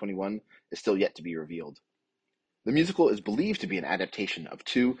 2021 is still yet to be revealed. The musical is believed to be an adaptation of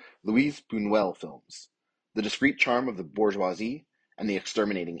two Louise Buñuel films, The Discreet Charm of the Bourgeoisie and The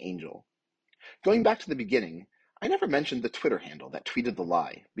Exterminating Angel. Going back to the beginning, I never mentioned the Twitter handle that tweeted the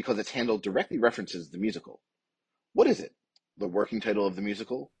lie because its handle directly references the musical. What is it? The working title of the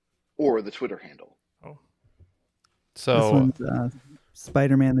musical or the Twitter handle? So, this one's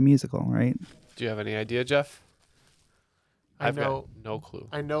Spider-Man the musical, right? Do you have any idea, Jeff? I've I know, got no clue.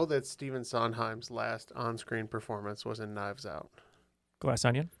 I know that Stephen Sondheim's last on-screen performance was in Knives Out. Glass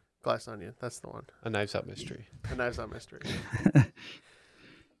Onion? Glass Onion, that's the one. A Knives Out mystery. A Knives Out mystery.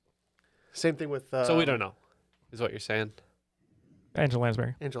 Same thing with... So we don't know, is what you're saying? Angela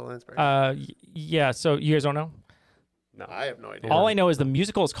Lansbury. Angela Lansbury. Yeah, so you guys don't know? No, I have no idea. All I know is the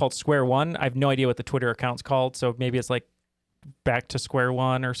musical is called Square One. I have no idea what the Twitter account's called, so maybe it's like Back to Square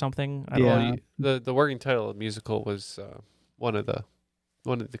One or something. I don't know. The working title of the musical was one of the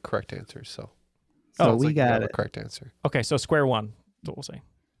correct answers. So we like got the it. correct answer. Okay, so Square One. That's what we'll say.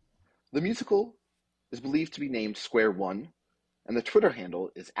 The musical is believed to be named Square One, and the Twitter handle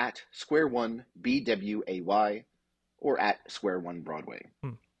is at Square One BWAY or at Square One Broadway.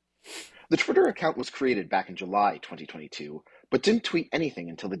 The Twitter account was created back in July 2022, but didn't tweet anything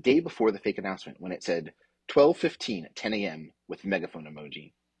until the day before the fake announcement when it said 12:15 at 10 a.m. with megaphone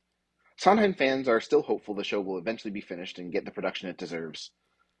emoji. Sondheim fans are still hopeful the show will eventually be finished and get the production it deserves.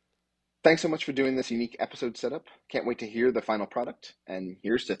 Thanks so much for doing this unique episode setup. Can't wait to hear the final product. And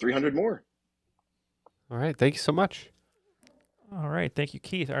here's to 300 more. All right. Thank you so much. All right. Thank you,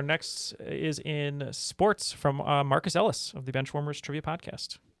 Keith. Our next is in sports from Marcus Ellis of the Benchwarmers Trivia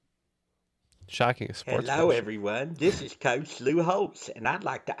Podcast. Shocking sports. Hello, question. everyone. This is Coach Lou Holtz, and I'd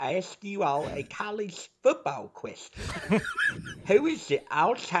like to ask you all a college football question. Who is the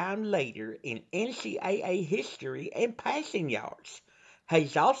all-time leader in NCAA history in passing yards?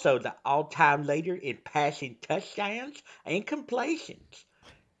 He's also the all-time leader in passing touchdowns and completions.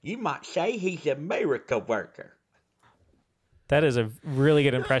 You might say he's a miracle worker. That is a really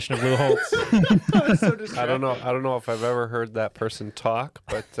good impression of Lou Holtz. I don't know if I've ever heard that person talk,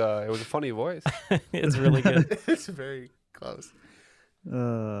 but it was a funny voice. It's really good. It's very close.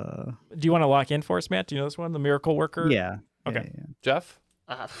 Do you want to lock in for us, Matt? Do you know this one, the miracle worker? Yeah. Okay. Yeah. Jeff?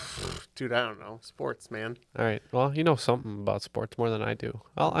 Dude, I don't know. Sports, man. All right. Well, you know something about sports more than I do.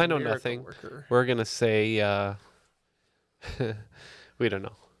 Well, I know Miracle nothing. worker. We're going to say, we don't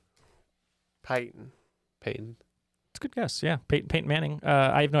know. Peyton. It's a good guess. Yeah. Peyton Manning.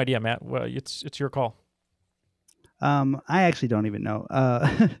 I have no idea, Matt. Well, it's your call. I actually don't even know.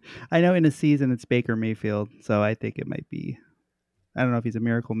 I know in a season it's Baker Mayfield, so I think it might be. I don't know if he's a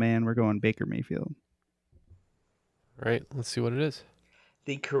miracle man. We're going Baker Mayfield. All right. Let's see what it is.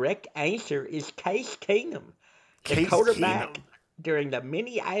 The correct answer is Case Keenum, the Case quarterback Keenum. during the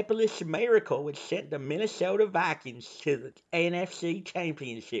Minneapolis Miracle, which sent the Minnesota Vikings to the NFC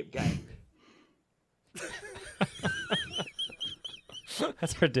Championship game.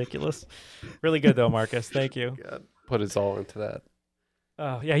 That's ridiculous. Really good, though, Marcus. Thank you. Put his all into that.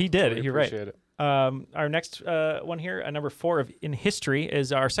 Oh, yeah, he did. We You're right. appreciate it. Our next one here, number 4 in history,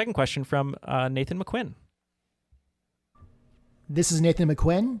 is our second question from Nathan McQuinn. This is Nathan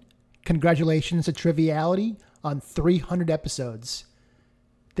McQuinn. Congratulations to Triviality on 300 episodes.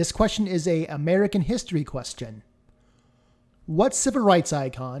 This question is a American history question. What civil rights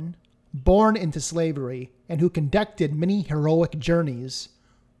icon, born into slavery and who conducted many heroic journeys,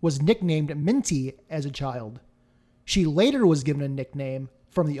 was nicknamed Minty as a child? She later was given a nickname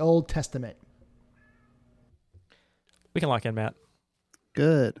from the Old Testament. We can lock in, Matt.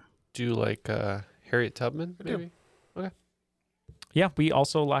 Good. Do you like Harriet Tubman, I do. maybe? Okay. Yeah, we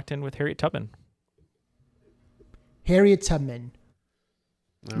also locked in with Harriet Tubman. Harriet Tubman.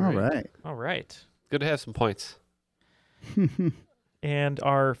 All right. All right. Good to have some points. And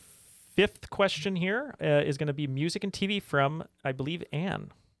our 5th question here is going to be music and TV from, I believe,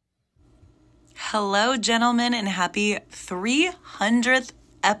 Anne. Hello, gentlemen, and happy 300th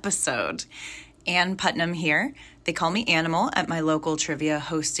episode. Ann Putnam here. They call me Animal at my local trivia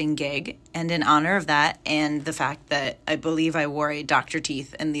hosting gig. And in honor of that and the fact that I believe I wore a Dr.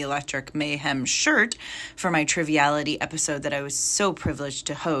 Teeth and the Electric Mayhem shirt for my Triviality episode that I was so privileged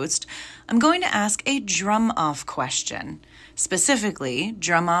to host, I'm going to ask a drum-off question. Specifically,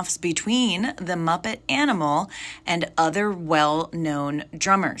 drum-offs between the Muppet Animal and other well-known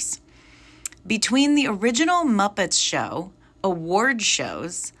drummers. Between the original Muppets show, award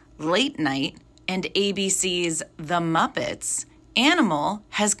shows, late night, and ABC's The Muppets, Animal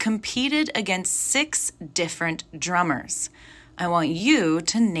has competed against 6 different drummers. I want you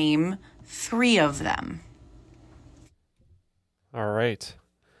to name 3 of them. All right.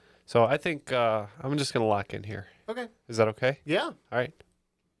 So I think I'm just going to lock in here. Okay. Is that okay? Yeah. All right.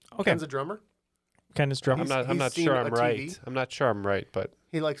 Okay. Ken's a drummer. Ken is drummer. I'm not seen sure a I'm TV. right. I'm not sure I'm right, but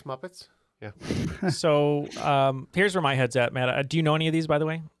He likes Muppets. yeah. So here's where my head's at, Matt. Do you know any of these, by the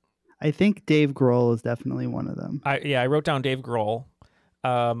way? I think Dave Grohl is definitely one of them. I wrote down Dave Grohl.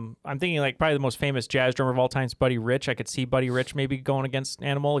 I'm thinking like probably the most famous jazz drummer of all time is Buddy Rich. I could see Buddy Rich maybe going against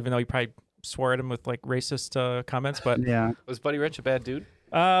Animal, even though he probably swore at him with like racist comments. But yeah, was Buddy Rich a bad dude?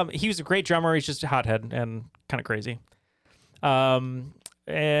 He was a great drummer. He's just a hothead and kind of crazy.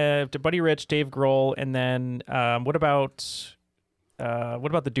 To Buddy Rich, Dave Grohl, and then what about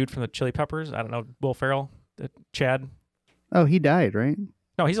the dude from the Chili Peppers? I don't know, Will Ferrell, Chad. Oh, he died, right?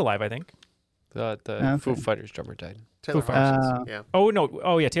 No, he's alive, I think. The Okay. Foo Fighters drummer died. Taylor Foo Hawkins. Fighters. Yeah. Oh no!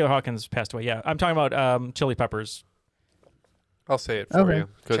 Oh yeah, Taylor Hawkins passed away. Yeah, I'm talking about Chili Peppers. I'll say it for Okay. you.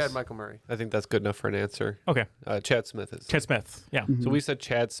 'cause Chad Michael Murray. I think that's good enough for an answer. Okay. Chad Smith is. Chad Smith. Yeah. Mm-hmm. So we said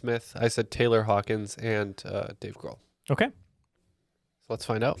Chad Smith. I said Taylor Hawkins and Dave Grohl. Okay. So let's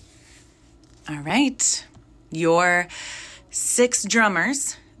find out. All right. Your 6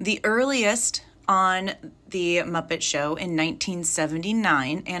 drummers, the earliest on the Muppet Show in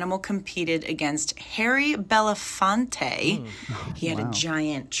 1979, Animal competed against Harry Belafonte. He had a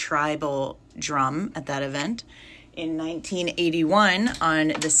giant tribal drum at that event. In 1981,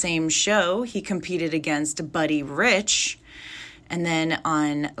 on the same show, he competed against Buddy Rich. And then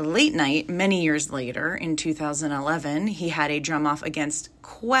on Late Night, many years later, in 2011, he had a drum off against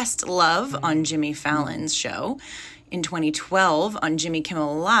Questlove on Jimmy Fallon's show. In 2012, on Jimmy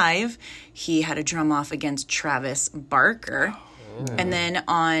Kimmel Live, he had a drum off against Travis Barker. And then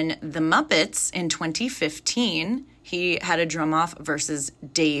on The Muppets in 2015, he had a drum off versus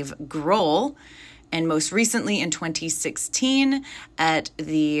Dave Grohl. And most recently in 2016 at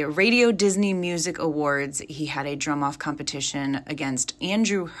the Radio Disney Music Awards, he had a drum off competition against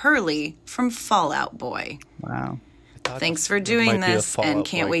Andrew Hurley from Fall Out Boy. Wow. Thanks for doing this and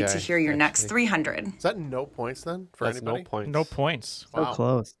can't wait to hear your next 300. Is that no points then for That's anybody? no points. No points. So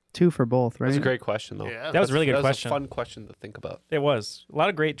close. 2 for both, right? That's a great question, though. Yeah, That was a really good that question. Was a fun question to think about. It was. A lot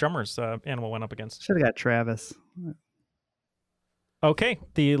of great drummers Animal went up against. Should have got Travis. Okay,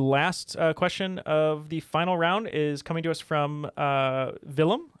 the last question of the final round is coming to us from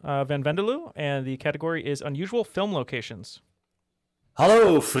Willem van Vendeloo, and the category is unusual film locations.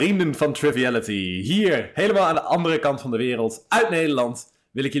 Hallo vrienden van Triviality. Hier, helemaal aan de andere kant van de wereld, uit Nederland,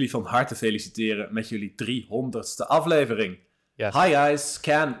 wil ik jullie van harte feliciteren met jullie 300ste aflevering. Yes. Hi guys,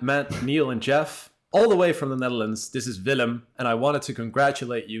 Ken, Matt, Neil and Jeff. All the way from the Netherlands, this is Willem, and I wanted to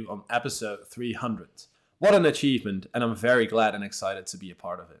congratulate you on episode 300. What an achievement, and I'm very glad and excited to be a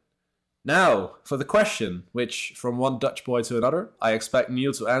part of it. Now, for the question, which, from one Dutch boy to another, I expect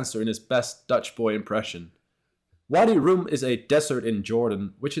Neil to answer in his best Dutch boy impression. Wadi Rum is a desert in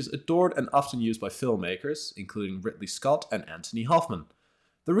Jordan, which is adored and often used by filmmakers, including Ridley Scott and Anthony Hoffman.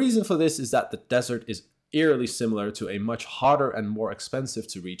 The reason for this is that the desert is eerily similar to a much harder and more expensive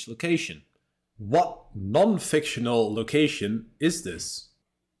to reach location. What non-fictional location is this?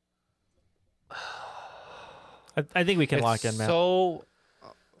 I think we can lock in, Matt. So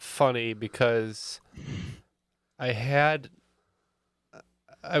funny because I had...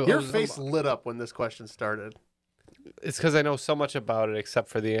 Your face lit up when this question started. It's because I know so much about it except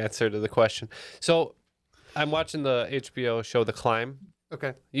for the answer to the question. So I'm watching the HBO show The Climb.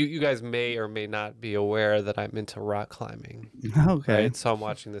 Okay. You guys may or may not be aware that I'm into rock climbing. Okay. Right? So I'm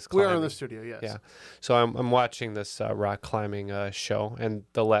watching this We climbing. are in the studio, yes. Yeah. So I'm watching this rock climbing show, and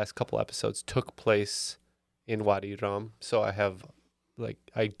the last couple episodes took place in Wadi Rum. So I have,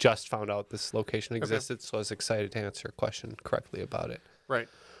 I just found out this location existed, so I was excited to answer a question correctly about it. Right.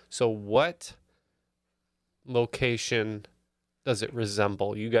 So what location does it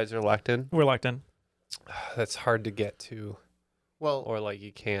resemble? You guys are locked in? We're locked in. That's hard to get to. Well, or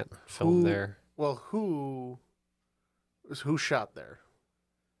you can't film there. Well, who shot there?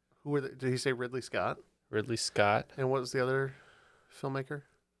 Who were did he say Ridley Scott? Ridley Scott. And what was the other filmmaker?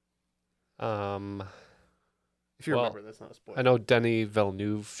 If you remember, that's not a spoiler. I know Denis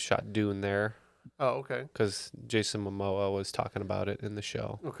Villeneuve shot Dune there. Oh, okay. Because Jason Momoa was talking about it in the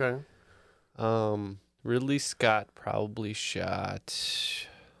show. Okay. Ridley Scott probably shot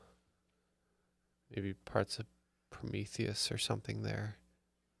maybe parts of Prometheus or something there.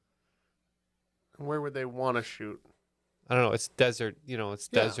 And where would they want to shoot? I don't know. It's desert. It's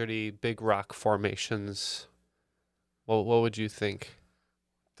deserty, big rock formations. What would you think?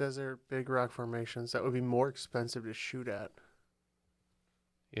 Desert, big rock formations. That would be more expensive to shoot at.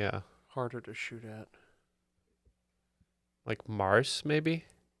 Yeah. Harder to shoot at. Like Mars, maybe?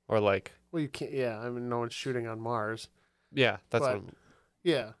 Or like... Well, you can't... Yeah, I mean, no one's shooting on Mars. Yeah, that's but, what I'm...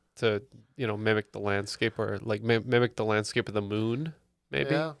 Yeah. To, mimic the landscape, or mimic the landscape of the moon,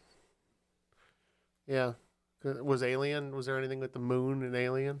 maybe? Yeah. Yeah. Was there anything with the moon in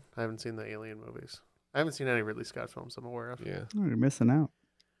Alien? I haven't seen the Alien movies. I haven't seen any Ridley Scott films I'm aware of. Yeah. Oh, you're missing out.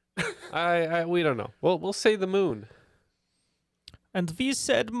 We don't know. We'll say the moon. And we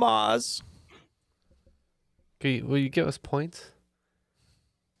said Mars. Will you give us points?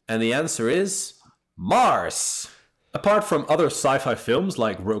 And the answer is Mars. Apart from other sci-fi films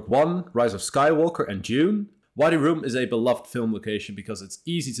like Rogue One, Rise of Skywalker, and Dune, Wadi Rum is a beloved film location because it's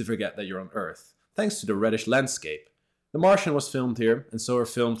easy to forget that you're on Earth, thanks to the reddish landscape. The Martian was filmed here, and so are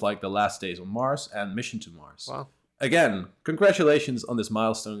films like The Last Days on Mars and Mission to Mars. Wow. Again, congratulations on this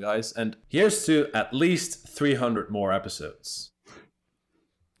milestone, guys, and here's to at least 300 more episodes.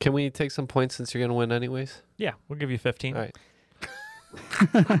 Can we take some points since you're going to win anyways? Yeah, we'll give you 15. All right.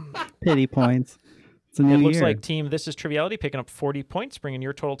 Pity points. It's a new It looks year. like Team This Is Triviality picking up 40 points, bringing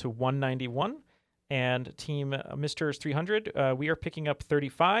your total to 191. And Team Mr. 300, we are picking up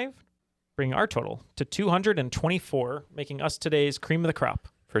 35, bringing our total to 224, making us today's cream of the crop.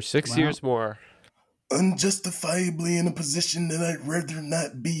 For 6 years more. Unjustifiably in a position that I'd rather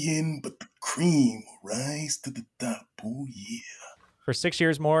not be in, but the cream will rise to the top. Oh, yeah. For 6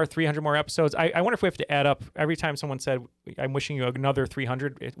 years more, 300 more episodes. I wonder if we have to add up every time someone said, I'm wishing you another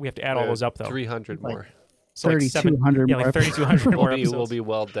 300. We have to add all those up, though. 300 more. So like 3,200 yeah, more like 3,200 more We'll episodes. be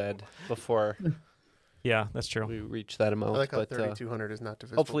well dead before Yeah, that's true. we reach that amount. I like how but 3,200 is not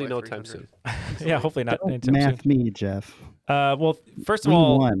divisible hopefully by no time 300. soon. Yeah, hopefully not Don't anytime soon. math me, Jeff. Well, first of We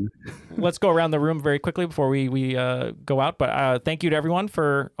all, won. let's go around the room very quickly before we go out. But thank you to everyone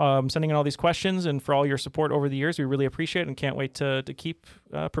for sending in all these questions and for all your support over the years. We really appreciate it and can't wait to keep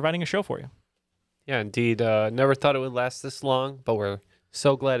providing a show for you. Yeah, indeed. Never thought it would last this long, but we're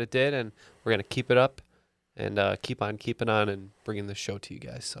so glad it did, and we're going to keep it up and keep on keeping on and bringing the show to you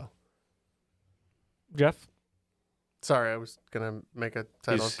guys. So, Jeff? Sorry, I was going to make a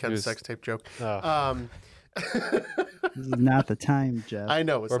title of Ken's sex tape joke. This is not the time, Jeff. I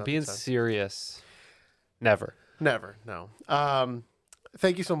know it's we're not being the time. serious. Never. Never, no.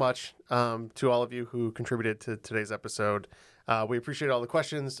 Thank you so much to all of you who contributed to today's episode. We appreciate all the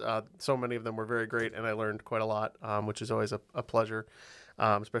questions. So many of them were very great, and I learned quite a lot, which is always a pleasure,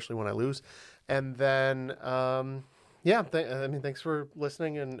 especially when I lose. And then, thanks for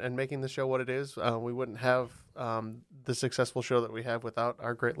listening and making the show what it is. We wouldn't have the successful show that we have without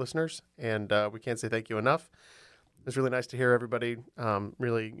our great listeners, and we can't say thank you enough. It's really nice to hear everybody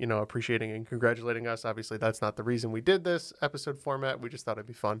really, appreciating and congratulating us. Obviously, that's not the reason we did this episode format. We just thought it'd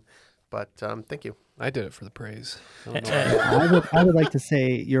be fun. But thank you. I did it for the praise. I would like to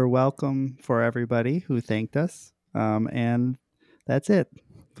say you're welcome for everybody who thanked us. And that's it.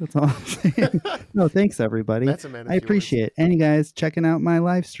 That's all I'm saying. No, thanks, everybody. That's a man of I few appreciate it. And you guys checking out my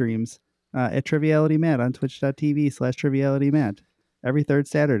live streams at Triviality Matt on twitch.tv/Triviality Matt every third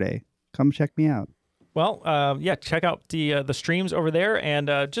Saturday. Come check me out. Well, check out the streams over there,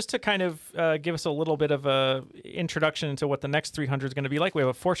 and just to kind of give us a little bit of a introduction into what the next 300 is going to be like, we have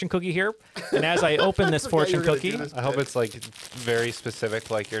a fortune cookie here, and as I open this fortune cookie, I hope it's like very specific,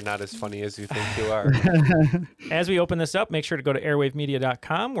 like you're not as funny as you think you are. As we open this up, make sure to go to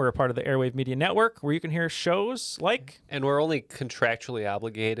airwavemedia.com. We're a part of the Airwave Media Network, where you can hear shows like... And we're only contractually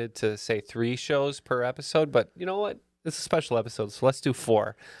obligated to say 3 shows per episode, but you know what? It's a special episode, so let's do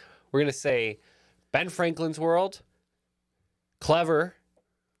 4. We're going to say... Ben Franklin's World, Clever,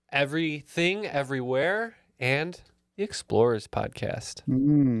 Everything, Everywhere, and the Explorers Podcast.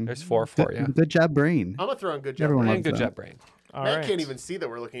 There's 4 for you. Good job, Brain. I'm going to throw in Good Job Everyone Brain. loves Good that. job, Brain. All Matt right. can't even see that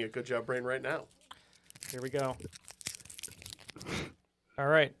we're looking at Good Job Brain right now. Here we go. All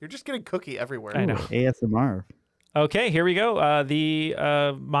right. You're just getting cookie everywhere. I know. ASMR. Okay, here we go. The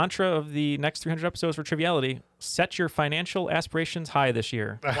mantra of the next 300 episodes for Triviality: set your financial aspirations high this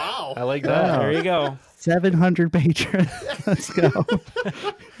year. Wow. I like that. There you go. 700 patrons. Let's go.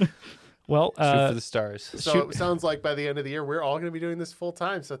 Well, shoot for the stars. So it sounds like by the end of the year, we're all going to be doing this full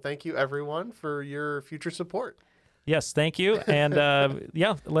time. So thank you, everyone, for your future support. Yes, thank you, and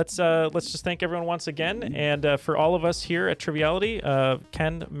let's just thank everyone once again, and for all of us here at Triviality,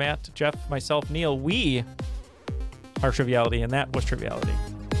 Ken, Matt, Jeff, myself, Neil, we are Triviality, and that was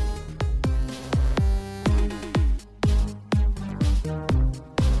Triviality.